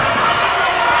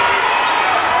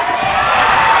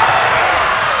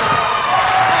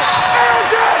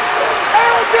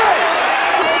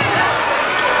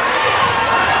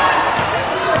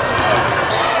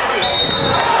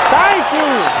 Thank you.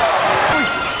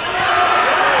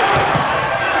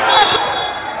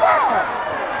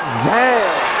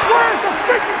 Damn. Where's the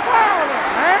freaking foul at,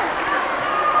 man?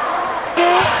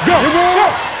 Go.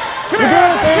 Come here,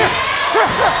 man.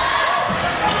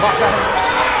 Box out.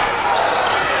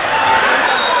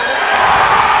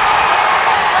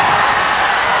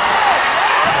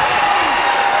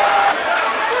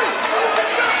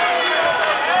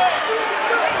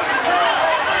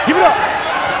 Give it up.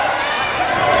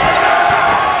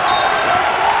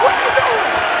 What you doing?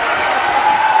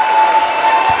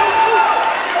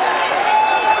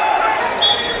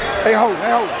 Hey, hold.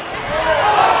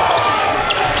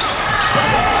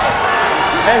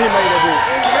 And he made that big.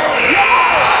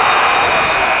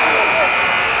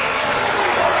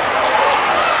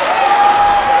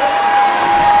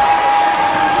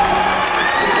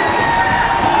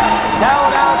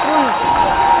 Down 3.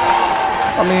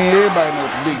 I mean, everybody knows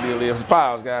what the big deal is.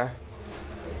 Fouls, guys.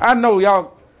 I know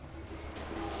y'all,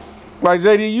 like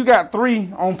JD, you got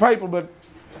 3 on paper, but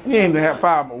you ain't gonna have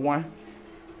 5 but 1.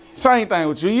 Same thing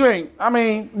with you. You ain't,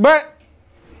 but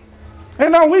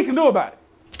ain't nothing we can do about it.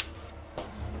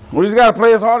 We just gotta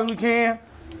play as hard as we can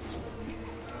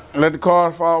and let the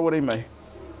cards fall where they may.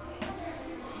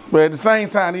 But at the same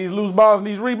time, these loose balls and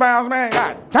these rebounds, man,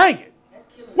 God dang it.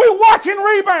 We watching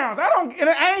rebounds.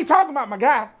 I ain't talking about my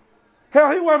guy.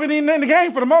 Hell, he wasn't even in the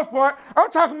game for the most part.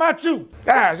 I'm talking about you.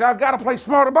 Guys, y'all gotta play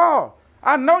smarter ball.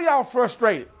 I know y'all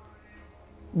frustrated,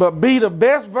 but be the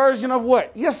best version of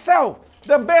what? Yourself.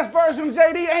 The best version of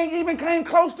JD ain't even came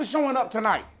close to showing up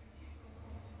tonight.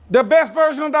 The best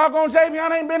version of doggone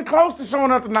Javion ain't been close to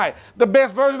showing up tonight. The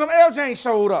best version of LJ ain't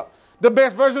showed up. The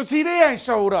best version of TD ain't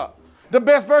showed up. The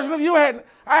best version of you I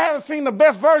haven't seen the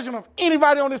best version of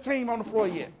anybody on this team on the floor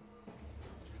yet.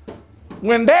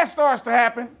 When that starts to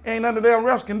happen, ain't nothing the damn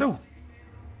refs can do.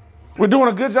 We're doing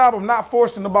a good job of not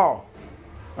forcing the ball.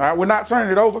 All right, we're not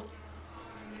turning it over.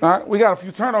 All right, we got a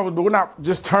few turnovers, but we're not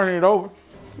just turning it over.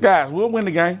 Guys, we'll win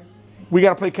the game. We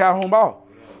got to play Calhoun ball.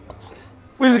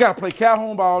 We just got to play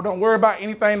Calhoun ball. Don't worry about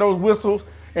anything, those whistles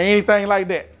and anything like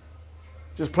that.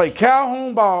 Just play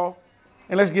Calhoun ball,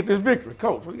 and let's get this victory.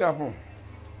 Coach, what you got for him?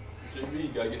 JB, you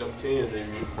got to get them 10s, JB.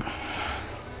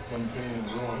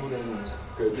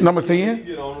 Number 10?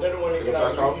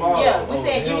 Yeah, we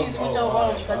said you need to switch over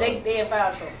on because they in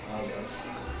foul trouble.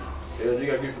 Yeah, you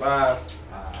got to get 5.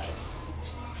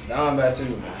 Down by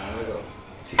 2, man. Let's go.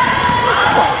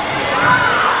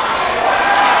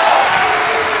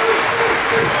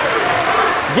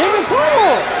 Give it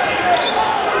cool.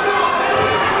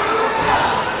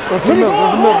 What's the middle?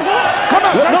 Come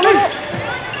on, JD.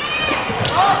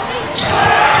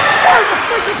 Where's the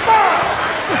freaking foul?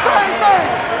 It's the same thing.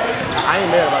 I ain't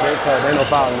mad about that call. There ain't no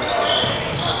foul.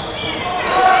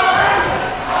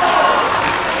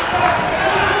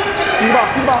 See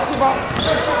ball.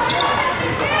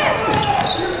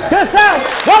 that shot.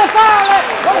 What a foul.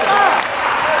 What a foul.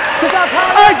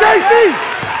 Hey, JC.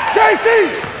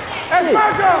 That's my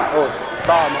job. Oh,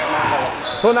 sorry, man.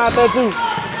 29-32.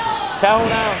 Calm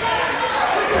down.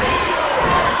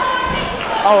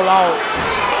 Oh, Lord.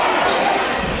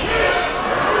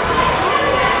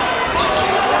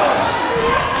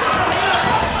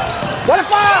 What a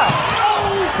foul!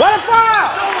 What a foul!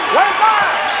 What a foul!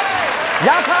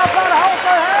 Y'all call for the whole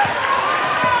first half?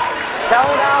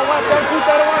 Calm down,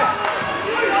 132-31.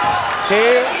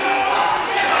 Kid.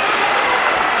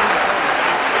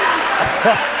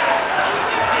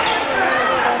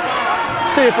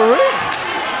 See it for real?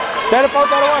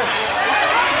 34-31.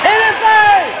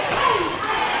 Anything!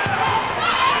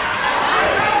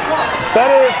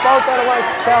 34-31.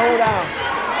 Calm down.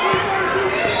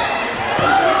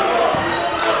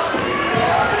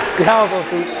 Y'all go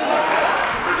see.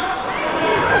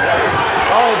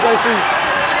 Oh, JC.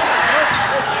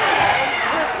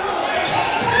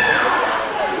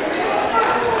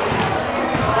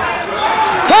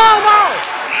 Come on!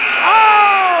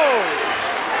 Oh!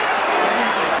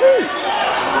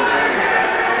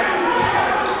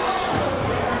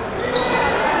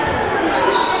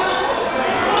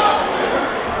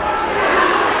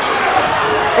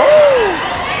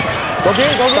 Go get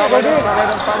it. Stop right there.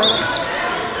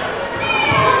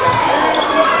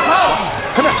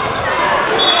 Come here.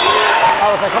 I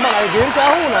was like, come on, I get it,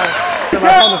 Calhoun now. Come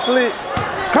on the slit.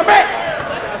 Come back.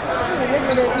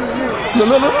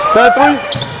 Look. That's 3.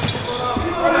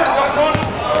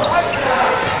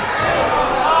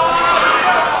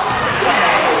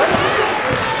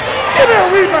 Give me a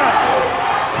rebound.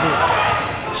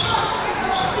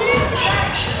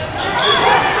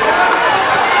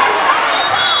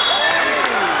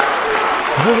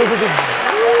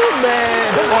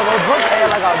 Man, this one was drunk air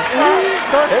like a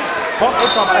fuck,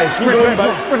 it's come hey, sprint to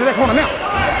that corner now.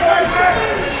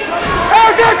 Hey,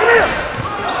 Jack, come here!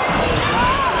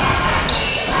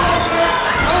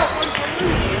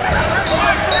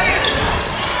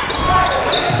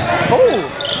 Oh!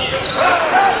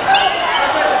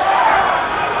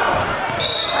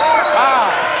 Wow.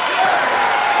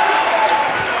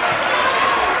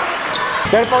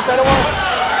 34-31.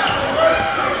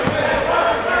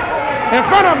 In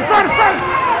front of him, in front of him.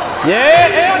 Yeah,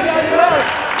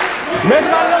 make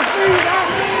my little feet out.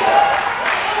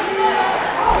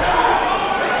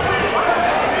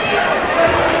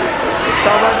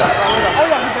 Stop right there. Oh,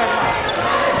 yeah,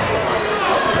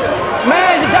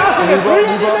 man, you got to get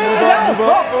move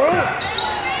up.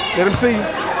 Let him see.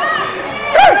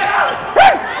 Hey!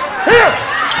 Here!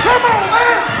 Come on,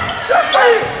 man! Just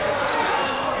see!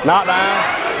 Knock down.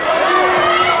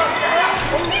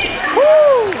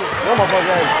 That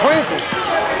motherfucker is twinkle.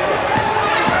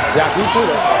 Yeah, keep to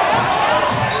that.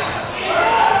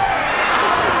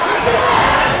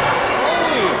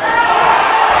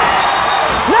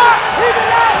 No, he did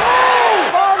not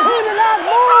move. He did not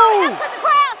move. That's because the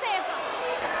crowd said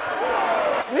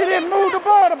something. He didn't move the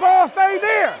ball. The ball stayed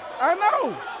there. I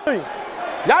know.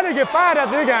 Y'all didn't get fired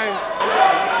after this game.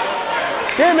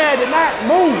 This man did not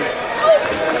move.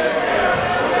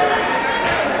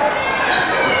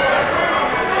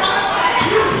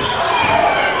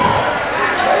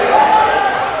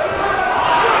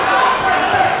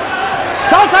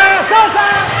 Showtime!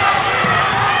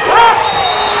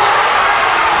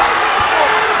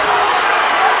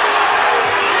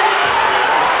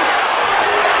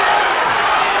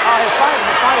 Oh, he's fighting.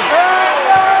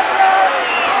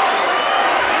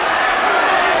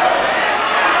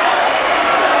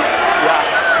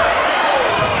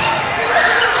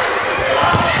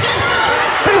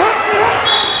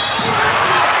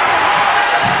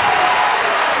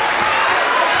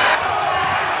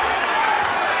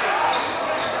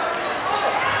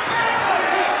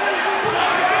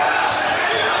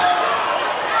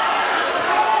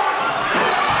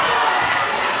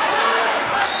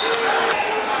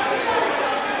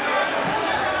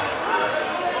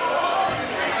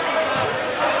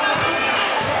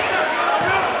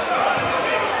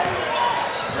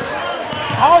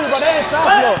 Oh, but they ain't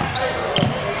stopping.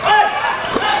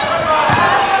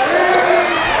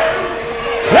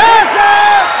 Yes, sir!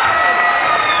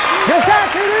 Good shot,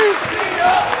 TD!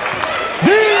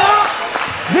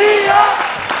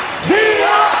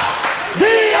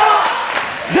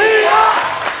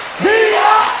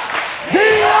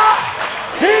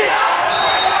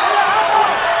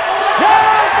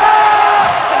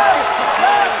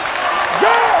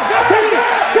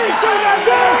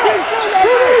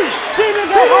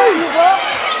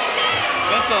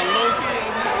 That's a low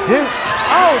key.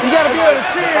 Oh, you gotta be able to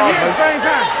cheer and hit at the same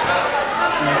time.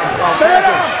 Stay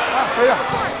down. Stay up.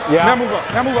 Yeah. Now move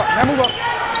up.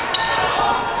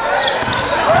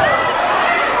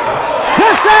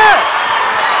 sir!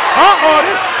 Uh-oh,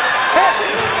 this.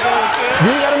 You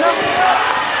ain't got enough?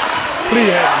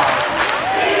 Please have it.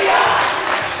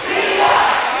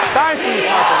 Thank you,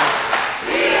 Papa.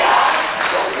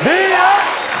 Dia!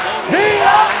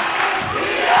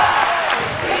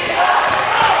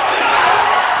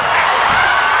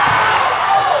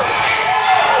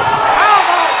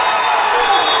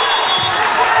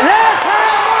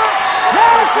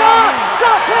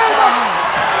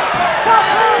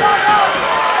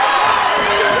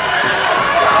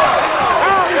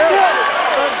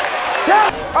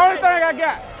 Only thing I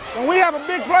got, when we have a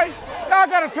big play, y'all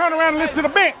gotta turn around and listen to the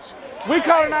bench. We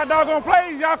calling our doggone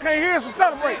plays, y'all can't hear us, so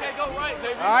celebrate.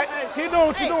 All right, keep doing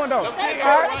what you're doing though. All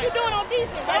right. What you doing on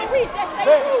defense? Don't reach, just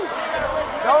stay cool.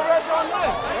 Don't rest on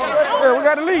nothing. Yeah, we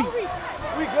got to lead.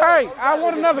 Hey, I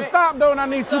want another stop though, and I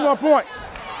need 2 more points.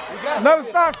 Another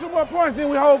stop, 2 more points, then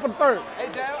we hold for the third.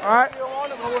 All right. He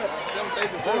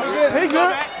good.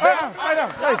 Stay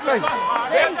down. Stay.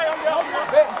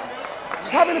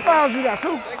 How many fouls you got?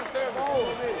 2?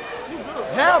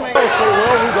 Damn, man. Okay,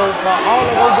 well, we go. All of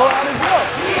them go out as well.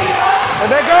 And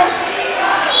they go.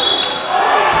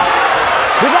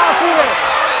 Did y'all see that?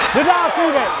 Did y'all see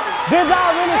that? Did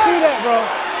y'all really see that, bro?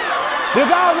 Did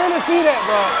y'all really see that,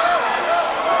 bro?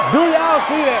 Do y'all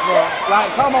see that, bro?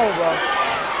 Like, come on, bro.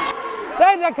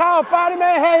 They just called 40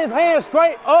 man, had his hand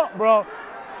straight up, bro.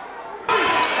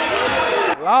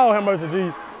 Lord have mercy,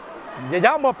 G. Yeah,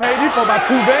 y'all must pay these for about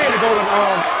 $2 bands to go to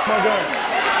Montgomery.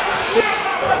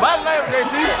 My name is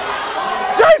JC.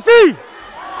 JC!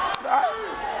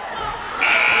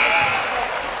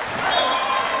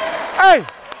 Hey!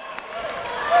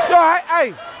 Yo,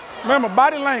 hey, remember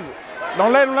body language.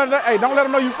 Don't let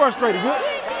them know you frustrated, good?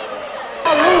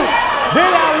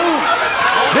 Then y'all lose.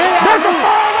 That's a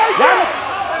foul right there.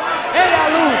 And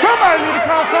y'all lose. Somebody need to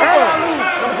call something. And y'all lose.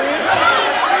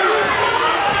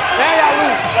 And y'all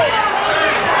lose.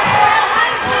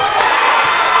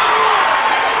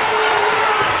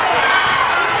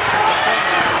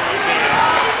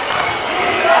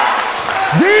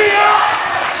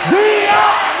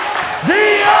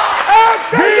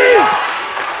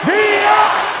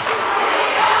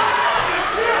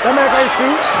 That man can't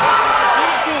shoot.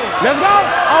 Let's go.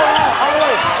 All the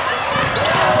way.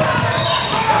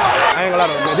 I ain't gonna lie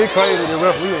to you, man. This crazy, the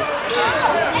referee.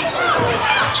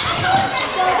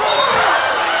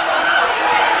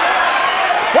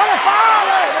 What a foul,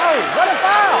 man. What a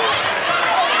foul.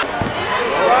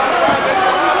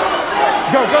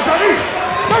 Go, Tony.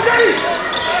 Go, Tony.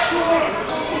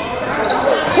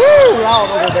 Woo! Lord,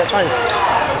 look at that thing.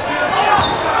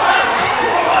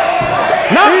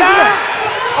 No,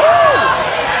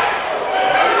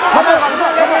 Come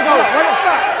on, go. Let it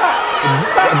stop.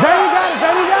 Jamie got it.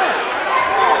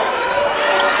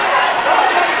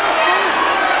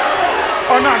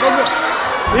 Oh, no, go good.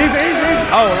 Easy.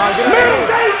 Oh, no, get it.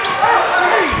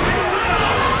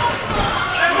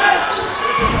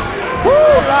 Woo,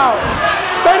 loud.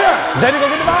 Stay there. Jamie, go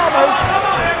get the ball, boys.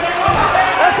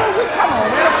 That's what we come on,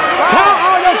 man. Count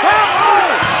on your count on.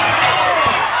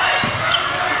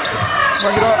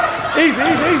 Bring it up. Easy.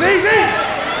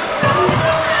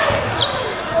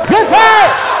 Good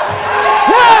pass!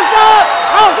 Where's that?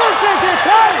 Oh, this thing get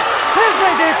crazy. This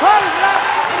thing get crazy now.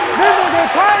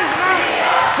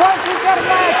 Once you got a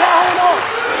line, hold on.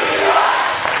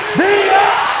 Dia!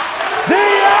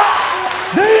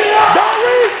 Don't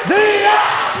reach! Dia!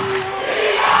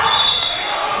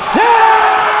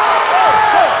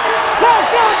 Yeah! Go!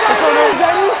 Come on,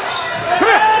 Jamie. Come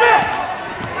here.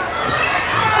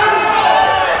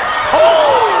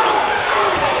 Oh!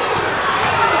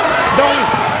 Don't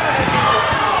reach.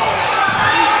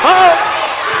 Uh-oh!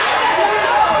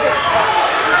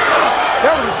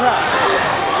 That was a trap.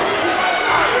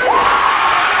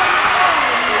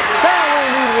 That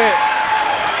ain't needed it.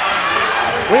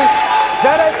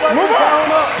 That ain't fucking move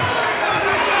on up.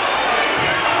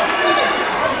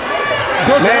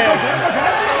 Good man.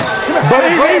 But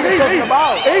easy.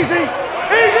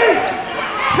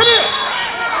 Come here.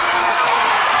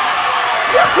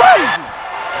 You're crazy.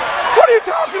 What are you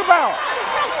talking about?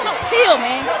 Coach, chill,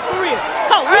 man. For real.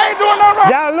 Coach, I ain't doing nothing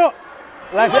wrong. Y'all look.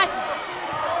 Like watch.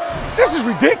 This is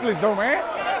ridiculous, though, man.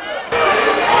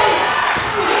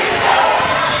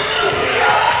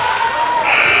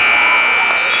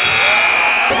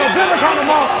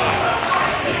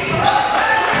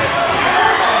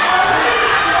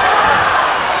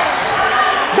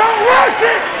 Don't rush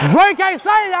it! Dre can't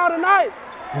say y'all tonight.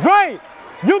 Dre,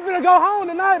 you finna go home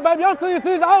tonight, baby. Your senior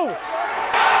season over.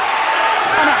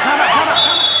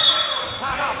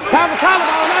 Time for on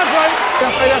that, Dre.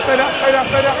 Stay down.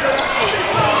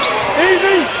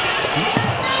 Easy.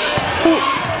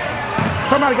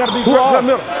 Somebody got to be good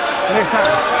middle next time.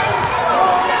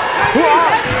 Who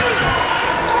are?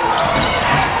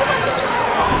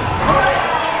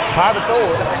 Hard to throw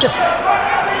it.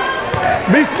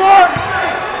 Be smart.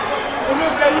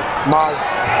 Mars.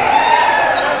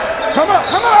 Come up,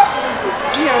 come up.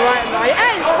 Yeah, right, boy.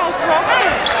 I ain't so strong.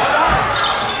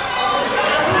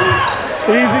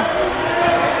 Easy.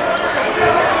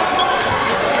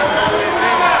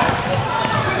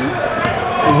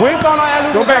 Wink on our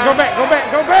Go back, go back, go back,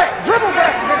 go back. Dribble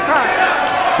back next time.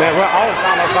 Man, we're all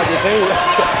trying to fucking team.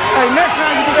 Hey, next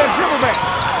time you do that dribble back.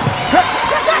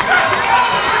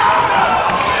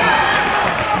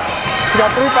 You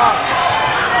got 3 fouls.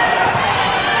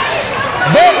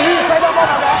 Big, you need to take up on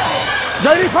my guy.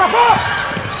 JD, pop up.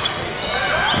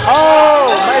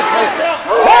 Oh, nice play.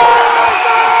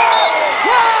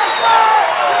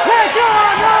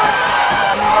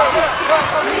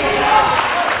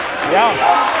 Yeah.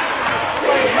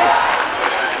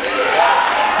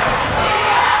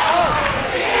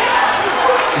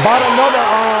 Bought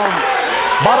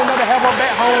another half of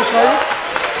back home service.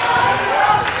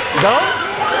 Done.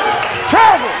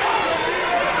 Travel.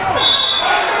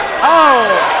 Oh.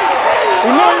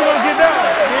 You know you're gonna get that.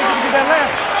 You ain't gonna get that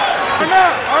last. Or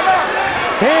not.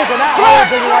 10 for that.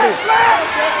 Flag, flag.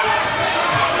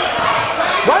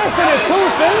 Why is it 2,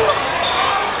 Steve?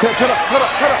 Cut up.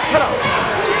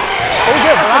 Oh,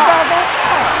 good block.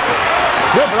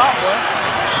 Good block, boy.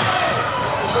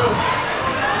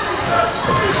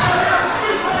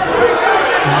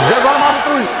 Just run him off the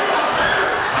 3.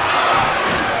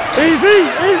 Easy.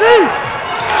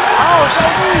 Oh, so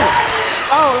good.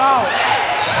 Oh, Lord.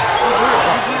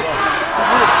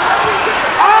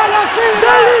 Oh, let's see.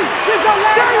 JD. Get your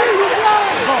leg on you, blow.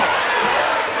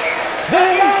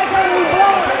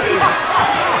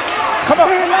 Come on.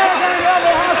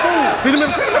 See them in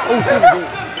the center. Oh, good.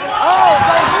 Oh,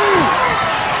 thank you.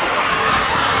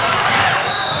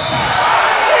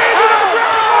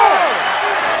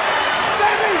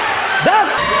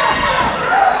 That's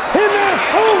him in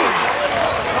two.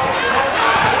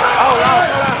 Oh, Lord.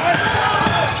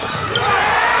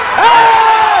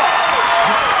 Hey!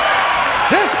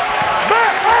 This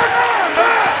back.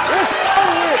 This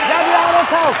over with. Y'all be all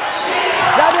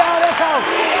that talk.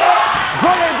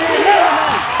 Grant did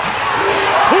nothing.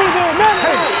 He did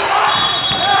nothing.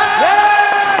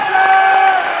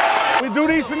 We do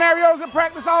these scenarios in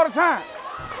practice all the time.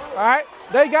 All right?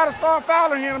 They got to start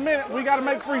fouling here in a minute. We got to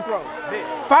make free throws.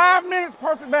 5 minutes,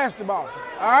 perfect basketball.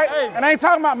 All right? And I ain't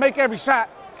talking about make every shot.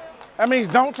 That means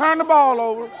don't turn the ball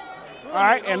over. All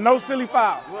right? And no silly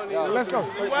fouls. Let's go.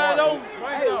 Wide open.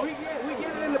 We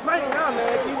get it in the paint now,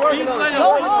 man. Keep working on it.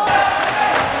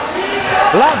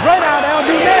 Lock right out there,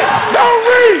 do that. Don't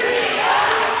read.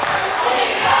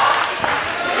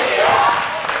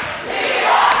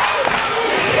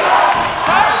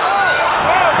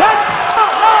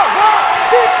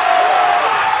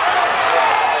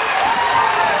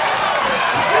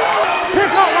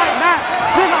 Pick up like that.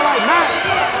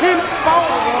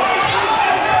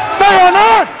 Stay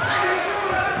on.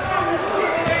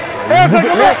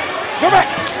 Go back.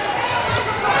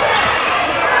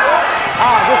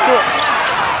 Ah, good foot.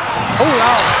 Oh,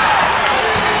 Lord.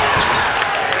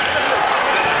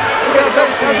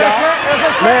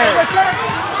 Man,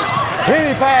 he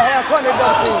didn't play half court, they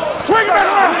double team. Swing it back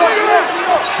around.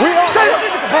 We on the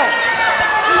ball.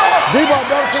 D-ball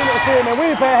double team at the field, man. We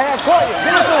ain't play half court yet.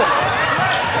 Get it to him.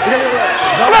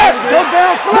 Flat. Go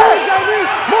down, flat.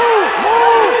 Move.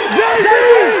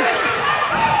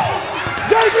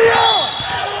 JB on.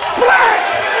 Flat.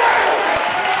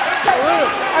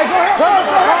 Hey, go ahead.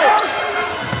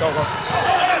 Go.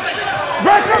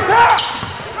 Break up top.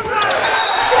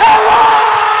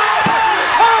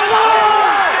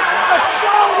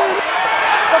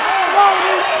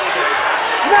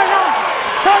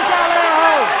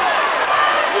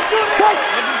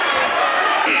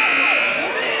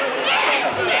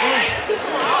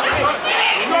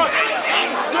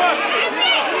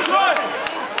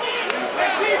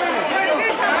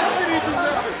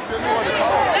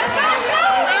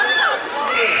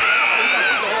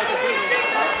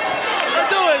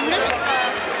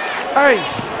 Hey,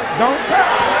 don't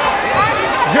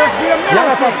just be a minute.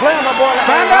 Y'all got playing my boy.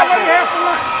 Find out what you have for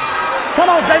lunch.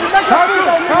 Come on, David. Talk to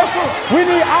him. We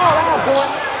need all our boys.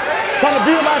 Trying to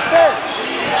beat him outside.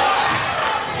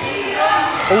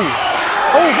 Oh,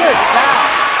 good foul.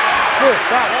 Good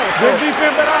foul. Good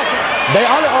defense, but offense. They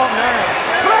only up 9.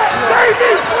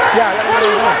 Baby, yeah, let me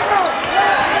know.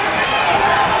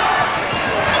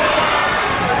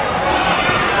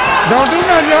 Don't do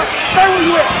nothing, y'all. Stay where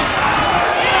you at.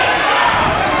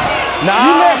 Nah,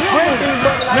 you let him do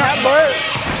something like that, bird.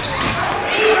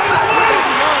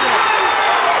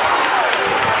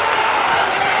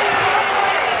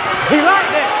 He like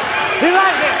that. He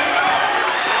like that.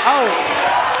 Oh.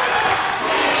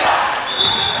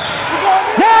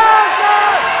 Yes, sir!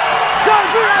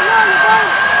 JB, I love you,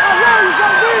 baby. I love you,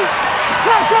 JB.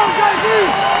 Let's go, JB.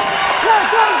 Let's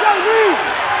go, JB.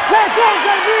 Let's go,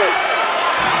 JB.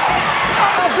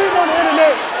 I'll beat on the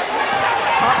internet.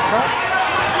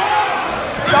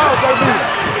 Go, JB.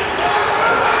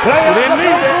 Play it.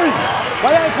 Play it 3.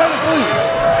 Play it 3.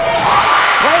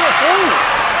 Play it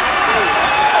 3.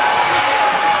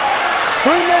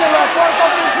 3 minutes left,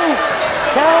 4-4-2.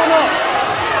 Count up.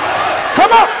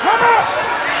 Come up, come up.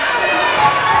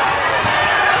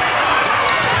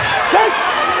 Chase.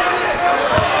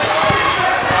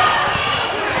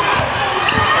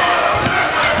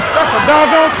 That's a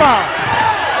doggone foul.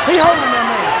 He holding that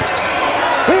man.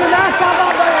 He did not stop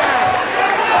our bad.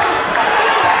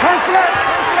 Turn flat,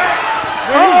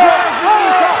 turn flat.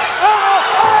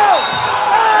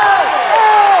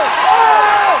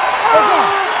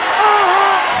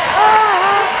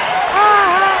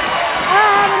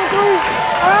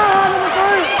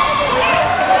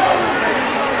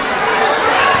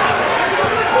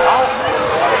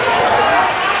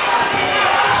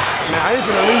 I ain't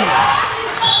gonna leave.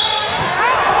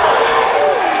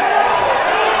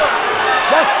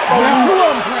 That's so weak.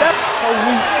 That's so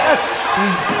weak. That's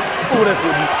weak. Oh, that's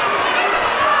weak.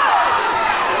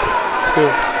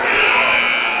 Still.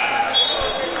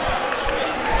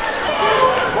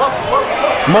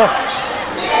 Muff.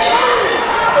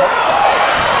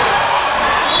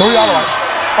 3 all the way.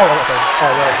 Oh, okay.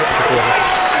 Oh, yeah.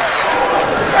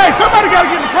 Hey, somebody gotta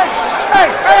get in the paint. Hey,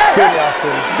 hey, hey.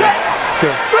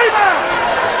 Still. 3 miles.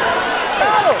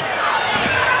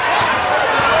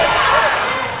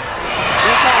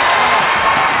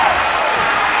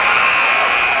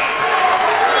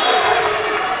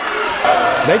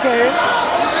 They can.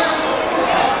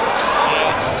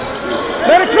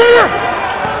 Let it clear.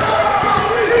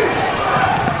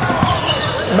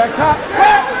 Back top.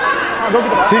 Go get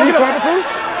the ball. TD play the 2.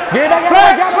 Get it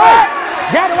back.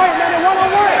 Got it away. Man, they're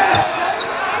 1-on-1.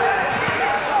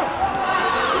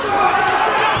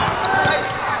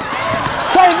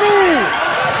 Play me.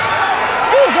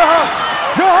 Ooh, good hustle.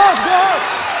 Good hustle. Good hustle.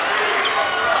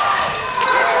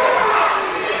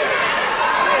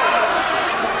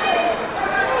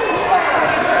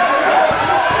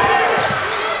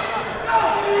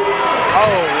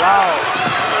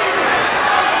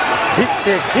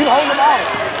 Keep holding the ball.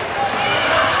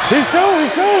 He's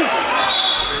shooting.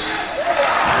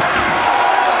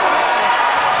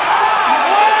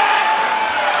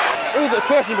 It was a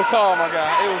questionable call, my guy.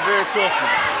 It was very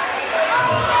questionable.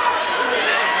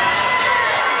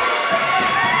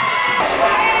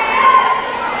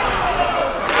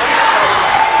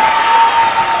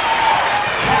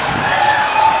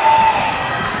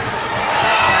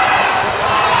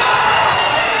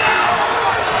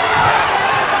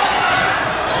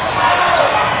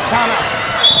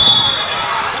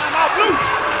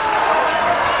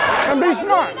 Be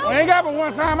smart. We ain't got but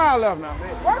 1 timeout left now.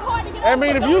 I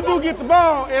mean, if you do get the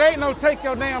ball, it ain't no take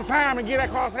your damn time and get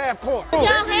across half court. Y'all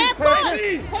half court.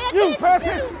 You pay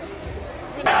attention.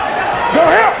 Go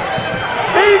help.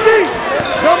 Easy.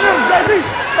 Go middle, JB.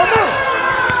 Go middle.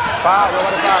 5, go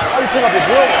 5. Oh, you pick up your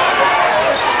drill.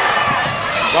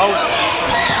 Go.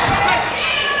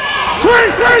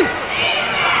 Tree.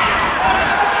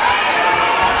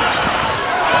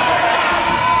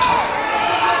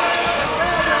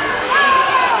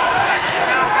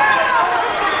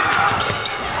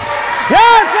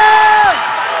 Yes, sir!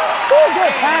 Ooh,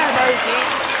 good time, baby.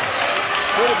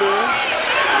 Could have been.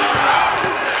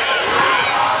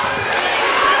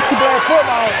 He playing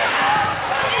football.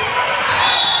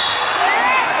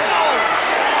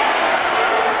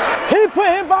 He put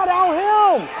his body on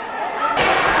him.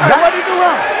 Hey, what did he do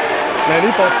wrong? Man, he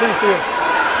supposed to see this.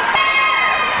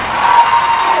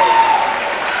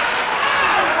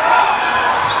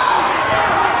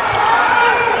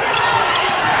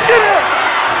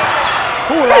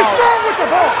 He's strong with the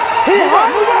ball. Move on.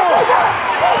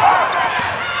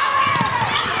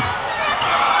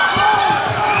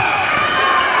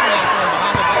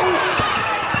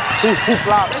 He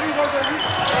flopped.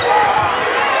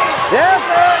 Yes,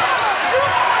 sir.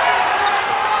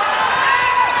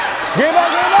 Give up.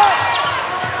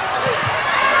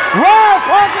 Run,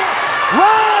 Parker.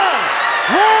 Run,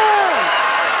 Parker.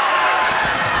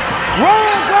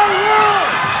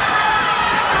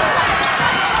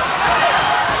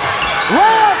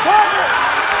 Run, Parker!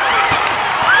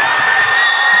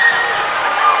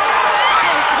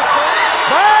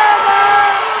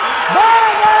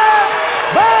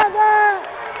 Bye-bye!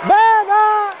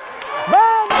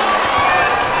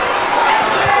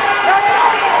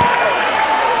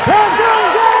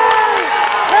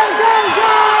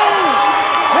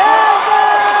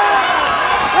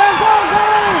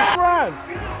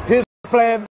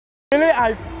 playing really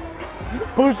ice.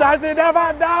 Pooh shots it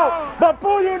never down, but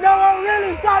Pooh, you never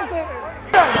really shots it.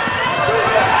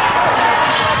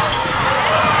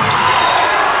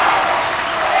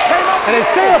 And they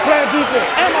still playing defense.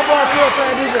 And my boy still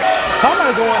playing defense.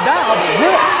 Somebody going down.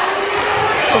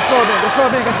 Go so big, go so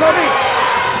big, go so big.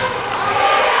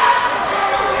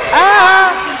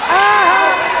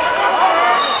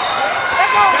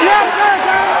 Yes, sir,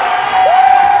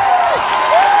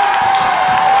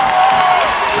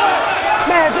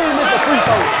 man, he missed the free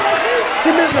throw. He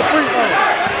missed the free throw.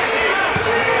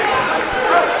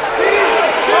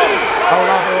 Hold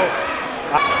on, bro.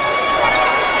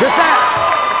 Good shot.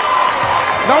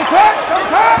 Don't touch, don't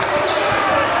touch.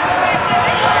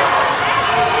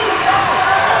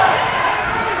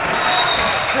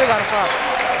 Still got a foul.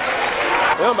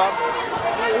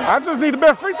 I just need the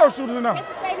best free throw shooters in there. Just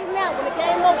to say this now, when the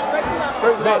game over, straight to my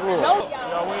Straight back room. No,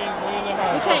 y'all. We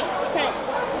can't.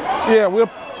 Yeah, we'll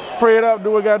pray it up,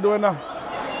 do what we gotta do it now.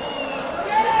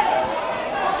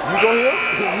 You go here?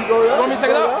 You go here? You want me to take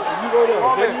it out? You go there.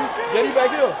 JD back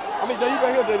here. I mean, JD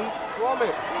back here, JD. Come on, man.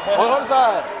 On the other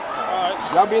side.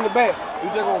 Alright. Y'all be in the back.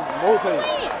 We just gonna rotate.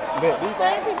 Bet.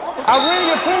 I really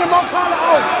get plenty more color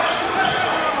off.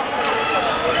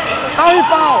 Oh, he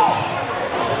fouled.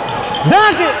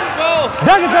 Dunk it! Go!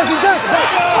 Dunk it, Jesse, dunk it!